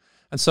do.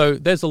 And so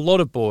there's a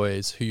lot of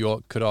boys who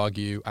you could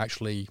argue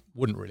actually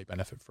wouldn't really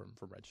benefit from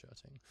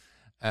redshirting.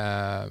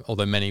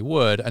 Although many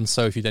would. And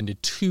so if you then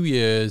did 2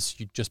 years,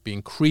 you'd just be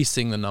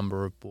increasing the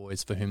number of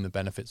boys for whom the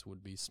benefits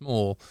would be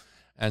small.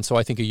 And so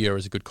I think a year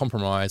is a good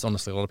compromise.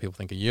 Honestly, a lot of people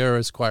think a year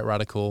is quite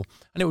radical.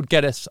 And it would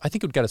get us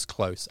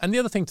close. And the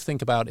other thing to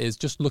think about is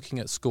just looking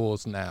at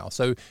scores now.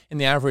 So in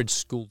the average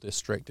school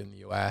district in the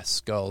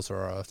US, girls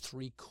are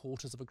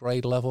 3/4 of a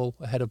grade level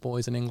ahead of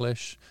boys in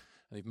English.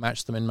 They've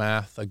matched them in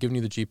math. They've given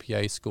you the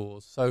GPA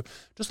scores. So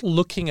just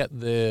looking at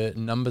the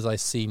numbers I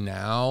see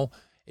now,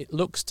 it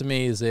looks to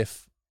me as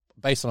if,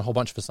 based on a whole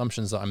bunch of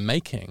assumptions that I'm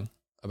making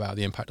about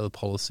the impact of the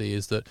policy,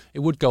 is that it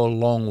would go a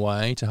long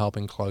way to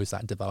helping close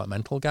that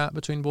developmental gap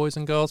between boys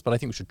and girls. But I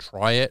think we should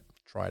try it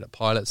at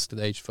pilot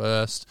stage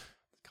first.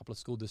 A couple of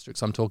school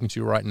districts I'm talking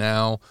to right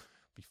now.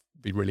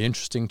 Be really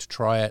interesting to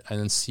try it and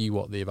then see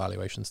what the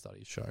evaluation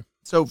studies show.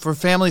 So for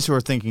families who are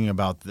thinking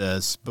about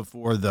this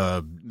before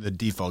the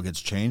default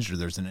gets changed or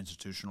there's an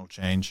institutional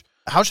change,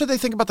 how should they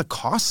think about the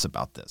costs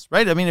about this,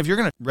 right? I mean, if you're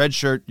going to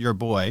redshirt your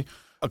boy,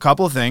 a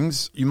couple of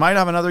things. You might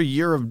have another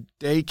year of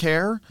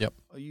daycare. Yep.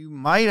 You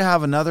might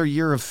have another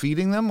year of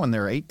feeding them when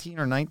they're 18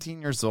 or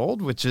 19 years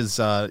old, which is,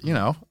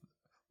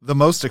 the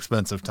most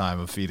expensive time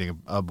of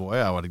feeding a boy,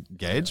 I would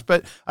gauge.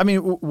 But, I mean,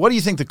 what do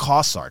you think the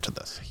costs are to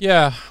this?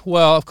 Yeah,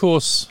 well, of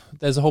course,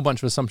 there's a whole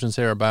bunch of assumptions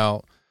here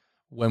about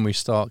when we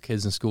start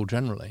kids in school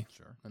generally.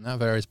 Sure. And that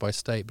varies by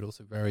state, but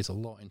also varies a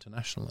lot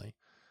internationally.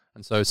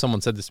 And so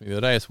someone said this to me the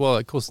other day as well.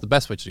 Of course, the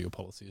best way to do your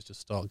policy is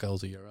just start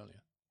girls a year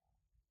earlier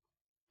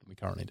than we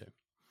currently do.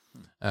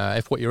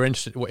 If what you're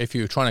interested, if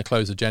you're trying to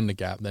close a gender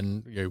gap,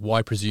 then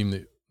why presume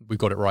that we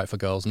got it right for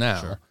girls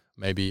now? Sure.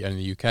 Maybe in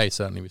the UK,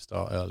 certainly we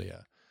start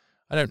earlier.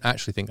 I don't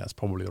actually think that's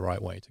probably the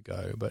right way to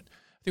go, but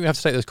I think we have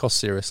to take those costs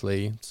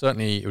seriously.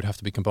 Certainly, it would have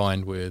to be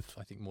combined with,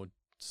 I think, more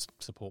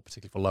support,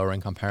 particularly for lower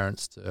income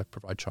parents, to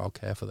provide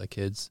childcare for their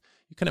kids.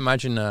 You can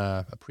imagine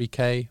a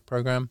pre-K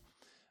program.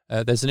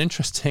 There's an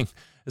interesting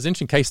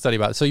case study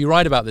about it. So you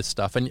write about this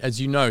stuff, and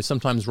as you know,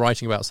 sometimes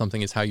writing about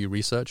something is how you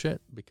research it,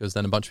 because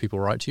then a bunch of people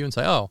write to you and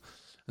say, oh.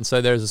 And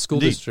so there's a school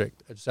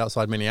district just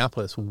outside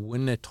Minneapolis,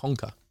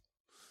 Winnetonka,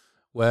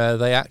 where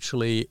they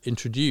actually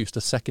introduced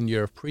a second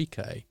year of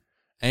pre-K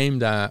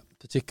aimed at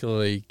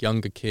particularly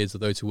younger kids or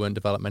those who weren't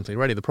developmentally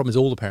ready. The problem is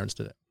all the parents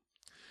did it.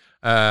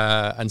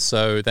 And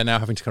so they're now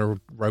having to kind of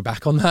row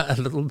back on that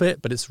a little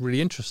bit, but it's really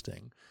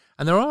interesting.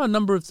 And there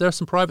are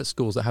some private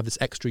schools that have this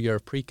extra year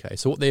of pre-K.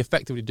 So what they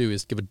effectively do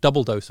is give a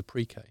double dose of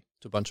pre-K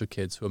to a bunch of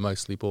kids who are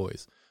mostly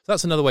boys. So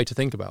that's another way to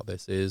think about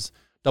this, is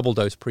double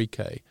dose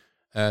pre-K.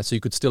 So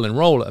you could still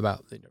enroll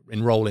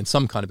in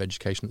some kind of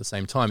education at the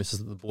same time. It's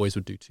just that the boys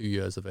would do 2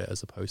 years of it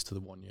as opposed to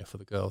the 1 year for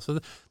the girls. So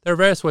there are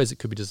various ways it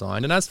could be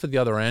designed. And as for the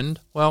other end,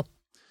 well,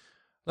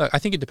 look, I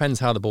think it depends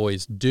how the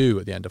boys do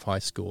at the end of high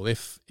school.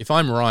 If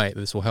I'm right that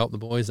this will help the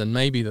boys, then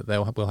maybe that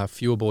we'll have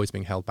fewer boys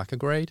being held back a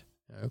grade.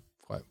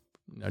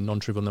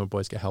 Non-trivial number of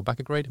boys get held back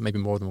a grade. Maybe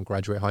more of them will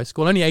graduate high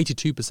school. Only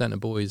 82% of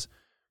boys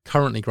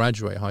currently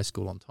graduate high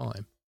school on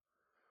time.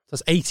 So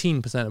that's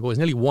 18% of boys.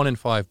 Nearly 1 in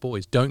 5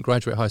 boys don't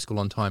graduate high school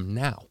on time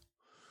now.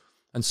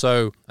 And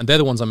they're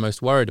the ones I'm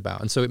most worried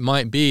about. And so it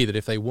might be that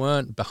if they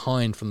weren't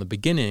behind from the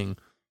beginning,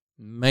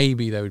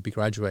 maybe they would be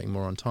graduating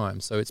more on time.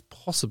 So it's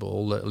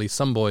possible that at least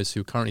some boys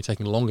who are currently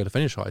taking longer to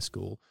finish high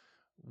school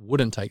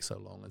wouldn't take so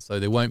long. And so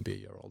they won't be a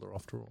year older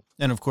after all.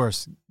 And, of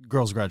course,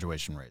 girls'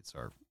 graduation rates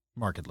are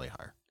markedly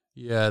higher.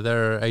 Yeah,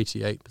 they're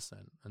 88%.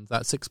 And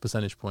that 6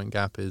 percentage point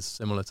gap is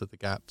similar to the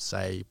gap,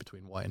 say,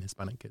 between white and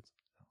Hispanic kids.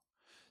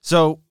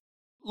 So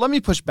let me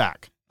push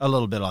back a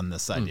little bit on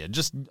this idea,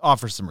 just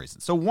offer some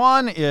reasons. So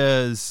one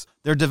is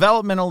they're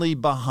developmentally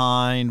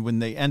behind when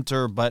they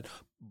enter, but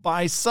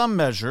by some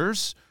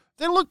measures,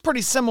 they look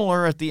pretty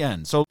similar at the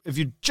end. So if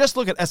you just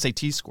look at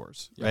SAT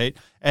scores, right,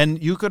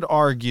 and you could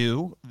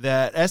argue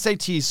that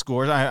SAT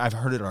scores, I've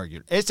heard it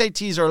argued,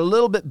 SATs are a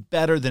little bit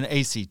better than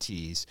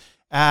ACTs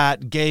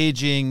at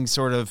gauging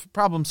sort of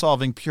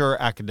problem-solving,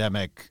 pure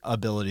academic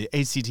ability.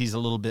 ACT is a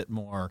little bit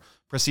more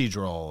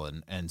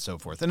procedural and so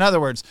forth. In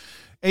other words,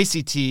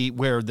 ACT,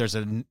 where there's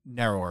a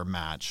narrower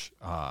match.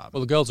 Well,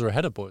 the girls are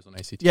ahead of boys on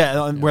ACT.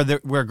 Yeah,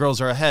 where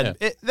girls are ahead.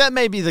 Yeah. That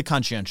may be the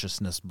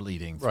conscientiousness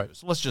bleeding through. Right.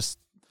 So let's just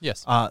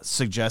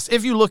suggest,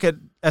 if you look at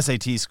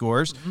SAT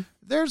scores,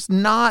 there's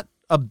not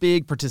a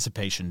big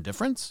participation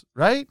difference,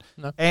 right?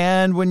 No.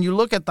 And when you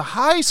look at the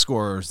high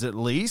scores, at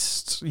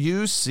least,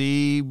 you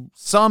see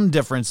some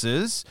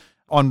differences.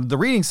 On the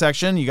reading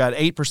section, you got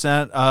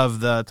 8% of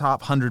the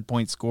top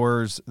 100-point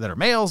scores that are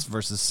males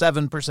versus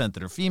 7%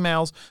 that are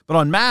females. But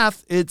on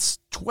math, it's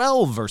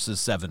 12 versus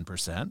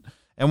 7%.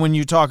 And when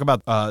you talk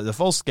about the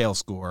full-scale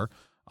score,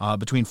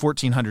 between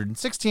 1,400 and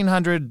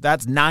 1,600,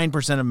 that's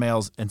 9% of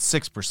males and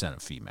 6%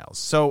 of females.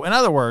 So in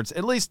other words,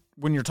 at least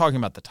when you're talking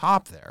about the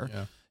top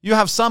there, you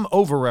have some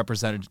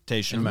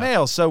overrepresentation of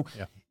males. So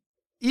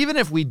even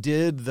if we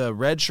did the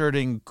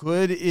redshirting,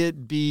 could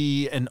it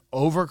be an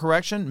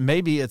overcorrection?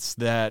 Maybe it's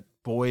that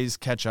boys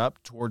catch up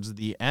towards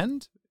the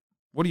end.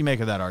 What do you make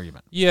of that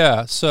argument?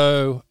 Yeah,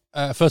 so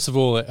first of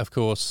all, of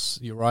course,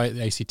 you're right.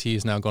 The ACT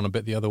has now gone a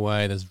bit the other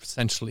way. There's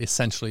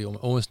essentially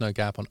almost no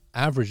gap on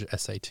average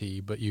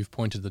SAT, but you've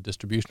pointed to the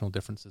distributional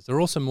differences. There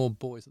are also more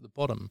boys at the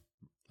bottom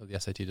of the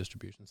SAT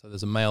distribution. So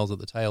there's a males at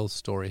the tails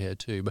story here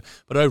too.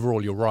 But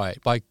overall, you're right.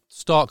 By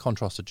stark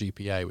contrast to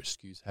GPA, which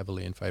skews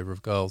heavily in favor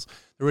of girls,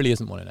 there really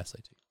isn't one in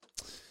SAT.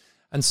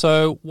 And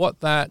so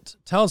what that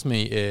tells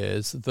me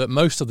is that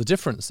most of the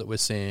difference that we're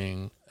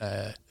seeing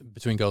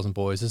between girls and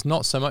boys is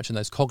not so much in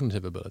those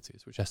cognitive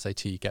abilities, which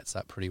SAT gets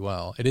at pretty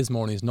well. It is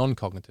more in these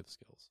non-cognitive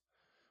skills,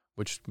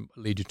 which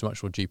lead you to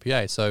much more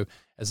GPA. So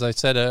as I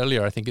said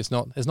earlier, I think there's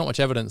not much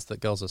evidence that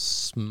girls are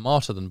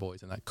smarter than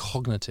boys in that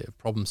cognitive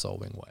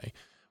problem-solving way.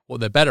 What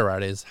they're better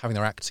at is having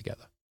their act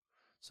together.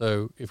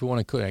 So if we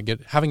want to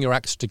get having your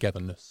act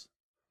togetherness,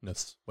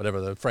 whatever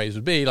the phrase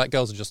would be, like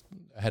girls are just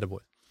ahead of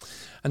boys.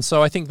 And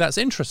so I think that's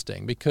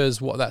interesting because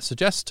what that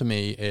suggests to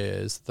me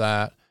is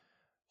that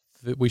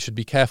we should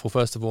be careful,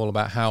 first of all,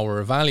 about how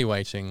we're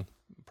evaluating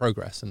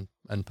progress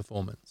and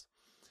performance.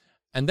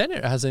 And then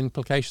it has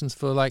implications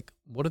for, like,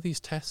 what do these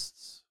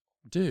tests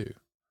do?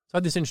 So I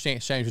had this interesting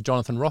exchange with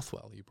Jonathan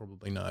Rothwell, you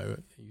probably know.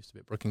 He used to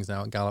be at Brookings,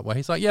 now at Gallup, where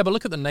he's like, yeah, but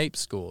look at the NAEP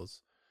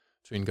scores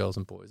between girls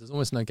and boys. There's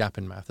almost no gap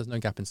in math. There's no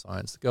gap in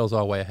science. The girls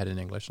are way ahead in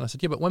English. And I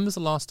said, yeah, but when was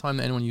the last time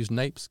that anyone used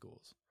NAEP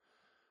scores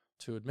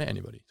to admit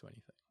anybody to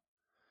anything?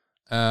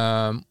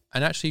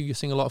 And actually, you're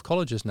seeing a lot of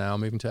colleges now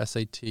moving to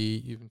SAT,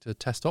 moving to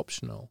test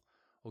optional,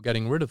 or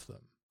getting rid of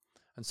them.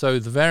 And so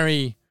the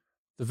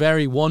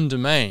very one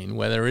domain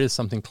where there is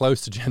something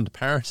close to gender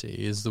parity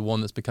is the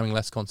one that's becoming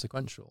less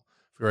consequential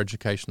for your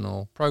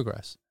educational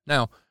progress.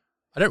 Now,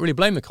 I don't really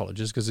blame the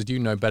colleges because, as you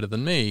know better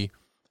than me,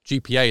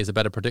 GPA is a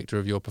better predictor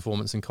of your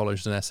performance in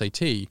college than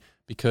SAT,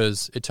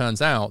 because it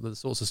turns out that the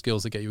sorts of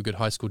skills that get you a good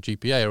high school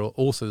GPA are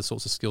also the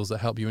sorts of skills that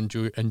help you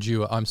enjoy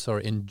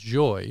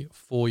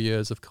 4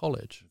 years of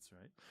college. That's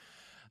right.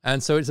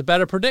 And so it's a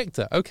better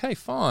predictor. Okay,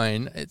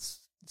 fine. It's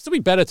still be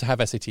better to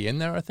have SAT in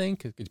there, I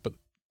think, but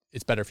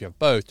it's better if you have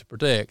both to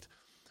predict.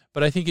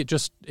 But I think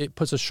it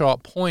puts a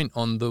sharp point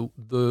on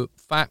the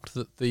fact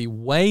that the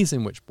ways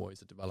in which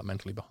boys are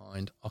developmentally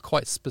behind are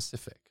quite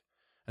specific.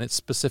 And it's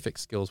specific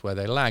skills where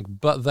they lag.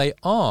 But they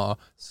are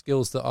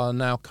skills that are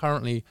now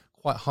currently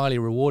quite highly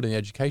rewarded in the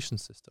education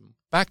system.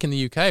 Back in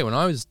the UK, when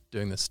I was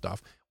doing this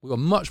stuff, we were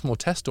much more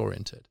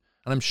test-oriented.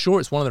 And I'm sure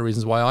it's one of the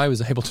reasons why I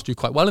was able to do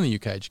quite well in the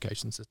UK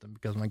education system,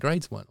 because my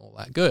grades weren't all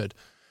that good.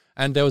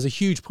 And there was a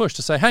huge push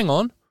to say, hang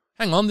on,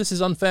 this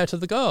is unfair to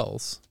the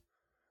girls.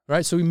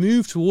 Right, so we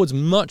moved towards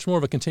much more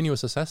of a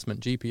continuous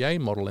assessment GPA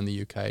model in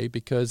the UK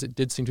because it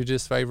did seem to be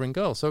disfavoring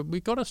girls. So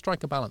we've got to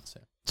strike a balance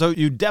here. So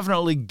you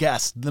definitely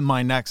guessed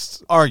my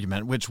next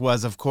argument, which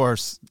was, of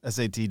course,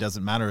 SAT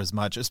doesn't matter as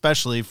much,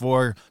 especially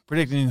for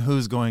predicting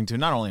who's going to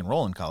not only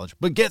enroll in college,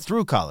 but get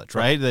through college,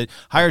 right? The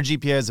higher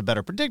GPA is a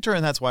better predictor,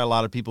 and that's why a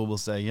lot of people will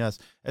say, yes,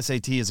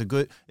 SAT is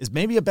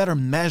maybe a better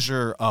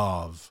measure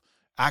of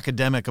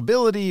academic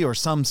ability or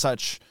some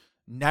such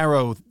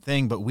narrow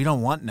thing, but we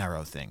don't want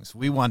narrow things.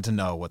 We want to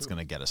know what's going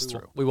to get us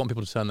through. We want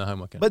people to turn their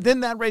homework in. But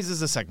then that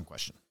raises a second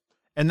question.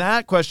 And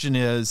that question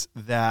is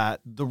that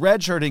the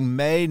redshirting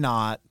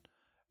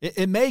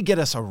may get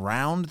us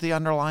around the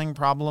underlying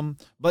problem,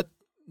 but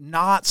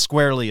not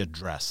squarely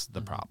address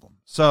the problem.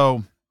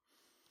 So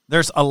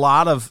there's a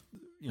lot of,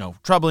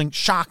 troubling,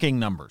 shocking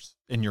numbers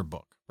in your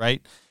book,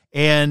 right?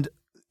 And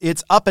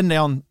it's up and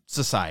down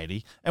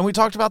society. And we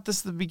talked about this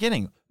at the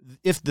beginning.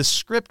 If the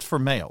script for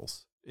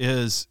males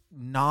is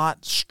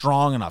not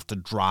strong enough to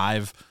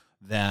drive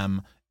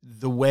them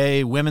the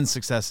way women's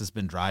success has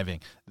been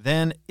driving,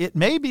 then it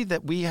may be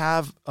that we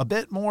have a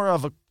bit more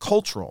of a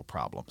cultural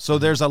problem. So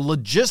there's a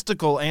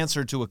logistical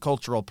answer to a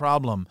cultural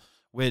problem,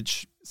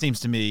 which seems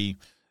to me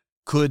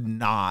could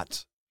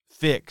not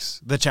fix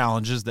the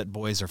challenges that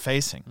boys are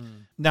facing.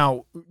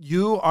 Now,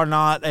 you are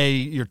not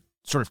your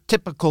sort of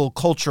typical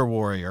culture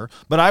warrior,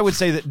 but I would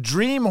say that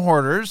dream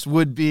hoarders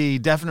would be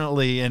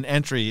definitely an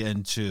entry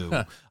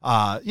into,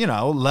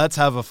 let's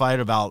have a fight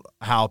about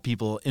how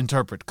people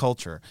interpret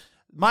culture.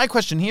 My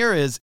question here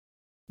is,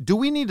 do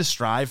we need to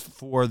strive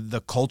for the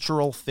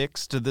cultural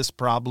fix to this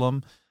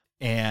problem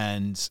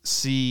and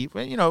see,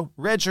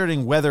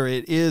 redshirting, whether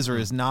it is or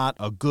is not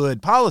a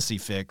good policy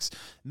fix,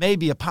 may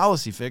be a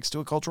policy fix to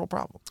a cultural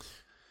problem?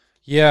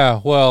 Yeah,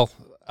 well,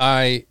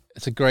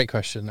 it's a great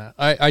question.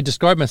 I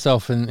describe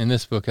myself in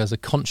this book as a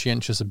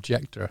conscientious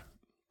objector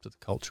to the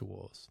culture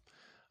wars.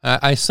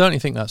 I certainly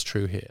think that's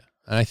true here.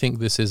 And I think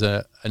this is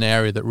an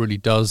area that really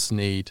does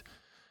needs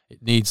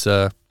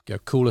a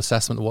cool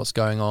assessment of what's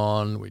going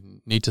on. We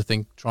need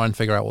to try and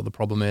figure out what the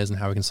problem is and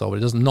how we can solve it.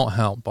 It does not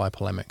help by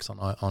polemics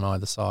on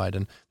either side.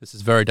 And this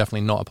is very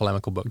definitely not a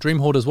polemical book. Dream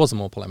Hoarders was a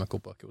more polemical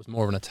book. It was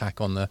more of an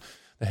attack on the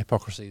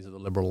hypocrisies of the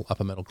liberal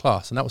upper middle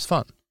class. And that was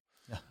fun.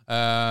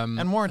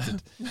 And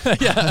warranted.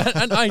 Yeah,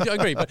 and I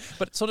agree.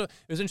 But sort of,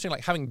 it was interesting,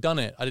 like having done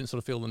it, I didn't sort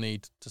of feel the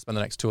need to spend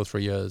the next 2 or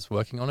 3 years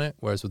working on it.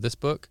 Whereas with this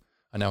book,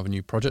 I now have a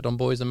new project on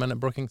boys and men at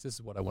Brookings. This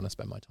is what I want to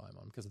spend my time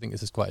on because I think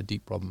this is quite a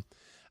deep problem.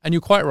 And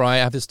you're quite right.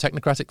 I have this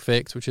technocratic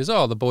fix, which is,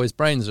 the boys'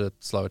 brains are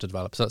slower to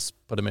develop, so let's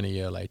put them in a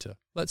year later.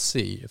 Let's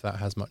see if that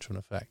has much of an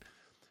effect.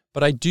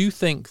 But I do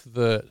think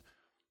that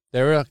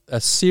there are a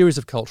series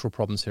of cultural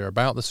problems here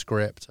about the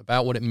script,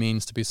 about what it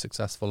means to be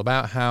successful,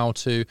 about how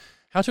to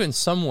in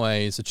some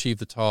ways achieve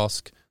the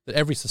task that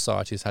every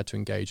society has had to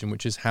engage in,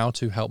 which is how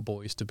to help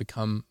boys to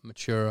become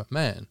mature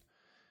men.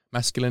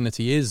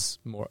 Masculinity is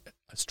more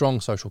a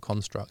strong social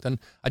construct, and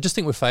I just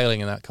think we're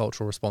failing in that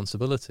cultural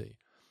responsibility.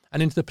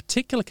 And in the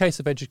particular case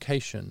of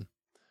education,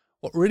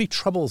 what really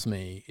troubles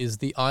me is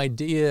the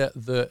idea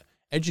that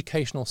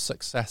educational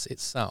success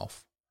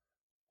itself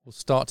will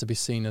start to be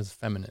seen as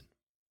feminine.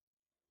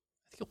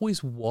 I think it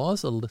always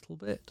was a little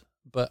bit,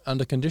 but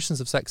under conditions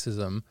of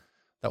sexism,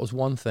 that was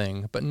one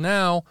thing. But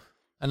now,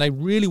 and I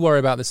really worry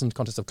about this in the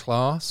context of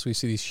class, we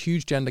see these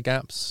huge gender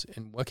gaps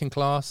in working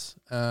class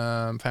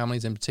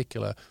families in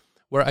particular,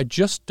 where I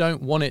just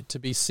don't want it to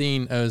be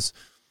seen as,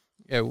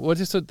 what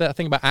is that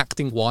thing about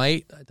acting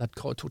white? I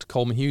talked to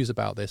Coleman Hughes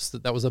about this,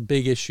 that was a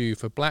big issue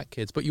for black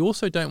kids. But you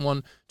also don't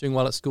want doing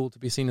well at school to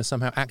be seen as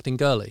somehow acting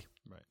girly.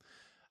 Right.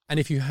 And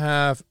if you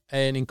have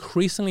an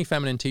increasingly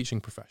feminine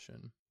teaching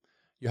profession,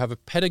 You have a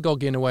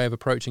pedagogy in a way of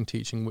approaching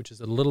teaching which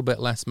is a little bit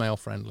less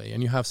male-friendly,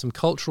 and you have some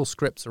cultural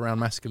scripts around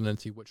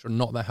masculinity which are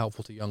not that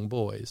helpful to young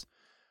boys.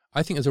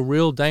 I think there's a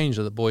real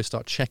danger that boys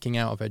start checking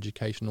out of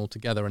education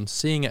altogether and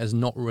seeing it as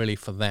not really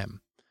for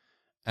them.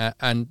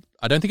 And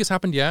I don't think it's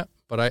happened yet,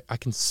 but I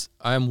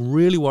am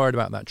really worried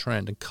about that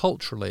trend. And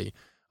culturally,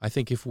 I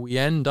think if we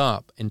end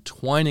up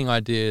entwining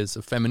ideas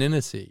of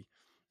femininity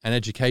and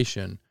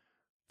education,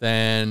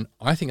 then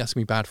I think that's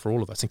going to be bad for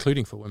all of us,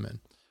 including for women.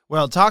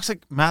 Well,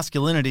 toxic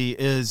masculinity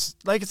is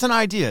like, it's an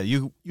idea.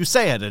 You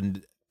say it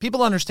and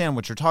people understand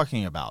what you're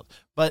talking about.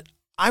 But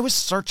I was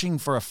searching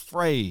for a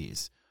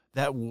phrase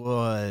that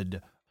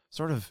would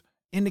sort of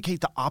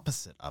indicate the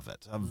opposite of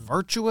it. A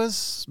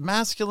virtuous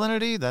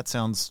masculinity? That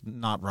sounds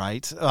not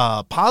right.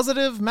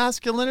 Positive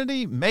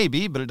masculinity?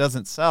 Maybe, but it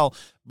doesn't sell.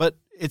 But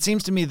it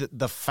seems to me that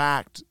the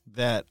fact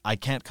that I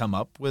can't come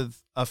up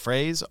with a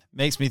phrase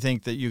makes me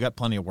think that you got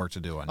plenty of work to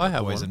do on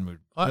your Boys and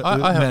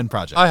Men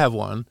project. I have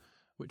one,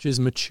 which is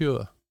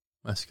mature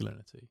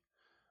masculinity.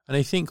 And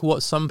I think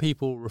what some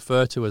people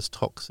refer to as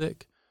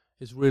toxic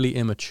is really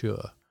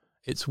immature.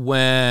 It's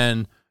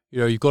when,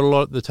 you've got a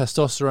lot of the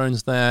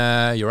testosterone's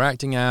there, you're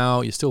acting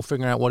out, you're still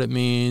figuring out what it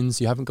means,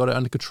 you haven't got it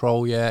under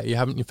control yet, you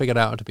haven't figured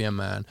out how to be a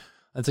man.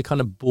 And it's a kind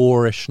of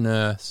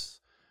boorishness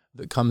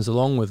that comes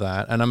along with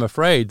that. And I'm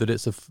afraid that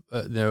it's a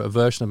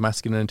version of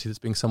masculinity that's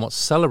being somewhat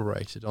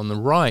celebrated on the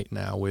right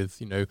now with,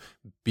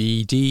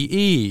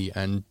 BDE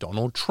and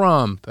Donald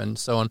Trump and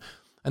so on.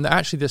 And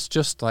actually that's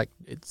just like,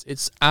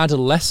 it's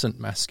adolescent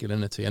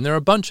masculinity. And there are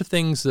a bunch of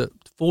things that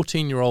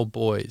 14-year-old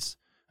boys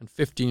and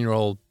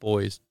 15-year-old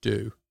boys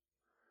do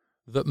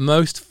that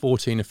most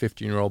 14 or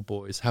 15-year-old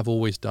boys have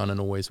always done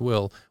and always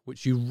will,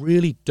 which you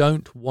really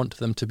don't want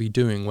them to be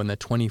doing when they're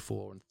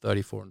 24 and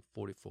 34 and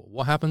 44.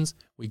 What happens?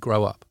 We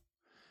grow up.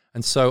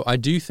 And so I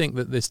do think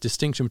that this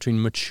distinction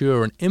between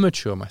mature and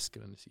immature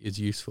masculinity is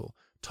useful.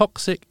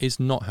 Toxic is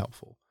not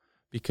helpful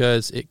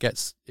because it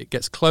gets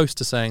close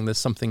to saying there's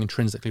something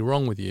intrinsically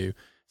wrong with you.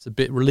 It's a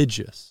bit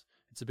religious.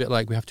 It's a bit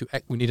like we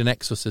need an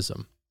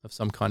exorcism of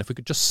some kind. If we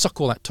could just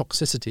suck all that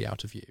toxicity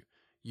out of you,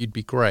 you'd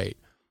be great.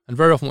 And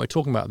very often what we're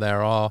talking about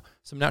there are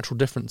some natural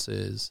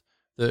differences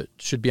that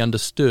should be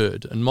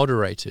understood and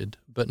moderated,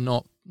 but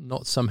not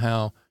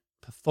somehow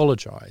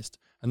pathologized.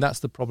 And that's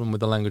the problem with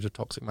the language of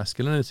toxic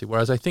masculinity.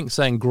 Whereas I think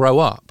saying grow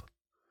up,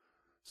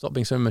 stop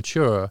being so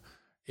immature,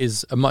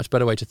 is a much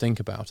better way to think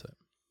about it.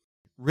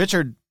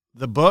 Richard,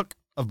 the book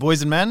of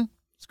Boys and Men,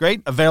 it's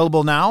great.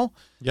 Available now.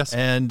 Yes.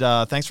 And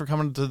thanks for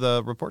coming to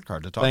the Report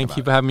Card to talk about it. Thank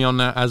you for having me on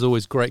that. As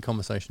always, great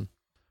conversation.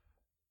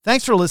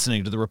 Thanks for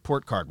listening to the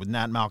Report Card with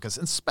Nat Malkus,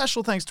 and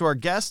special thanks to our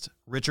guest,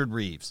 Richard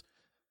Reeves.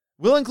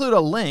 We'll include a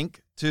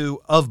link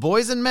to Of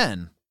Boys and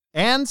Men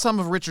and some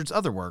of Richard's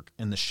other work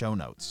in the show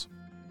notes.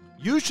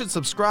 You should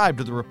subscribe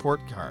to the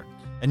Report Card,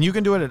 and you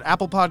can do it at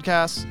Apple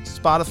Podcasts,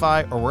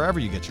 Spotify, or wherever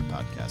you get your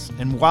podcasts.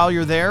 And while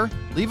you're there,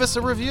 leave us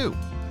a review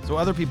so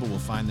other people will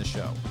find the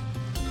show.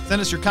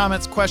 Send us your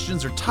comments,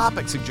 questions, or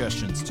topic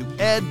suggestions to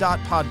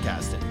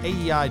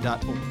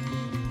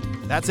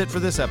ed.podcast@aei.org. That's it for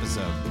this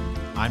episode.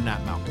 I'm Nat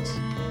Malkus.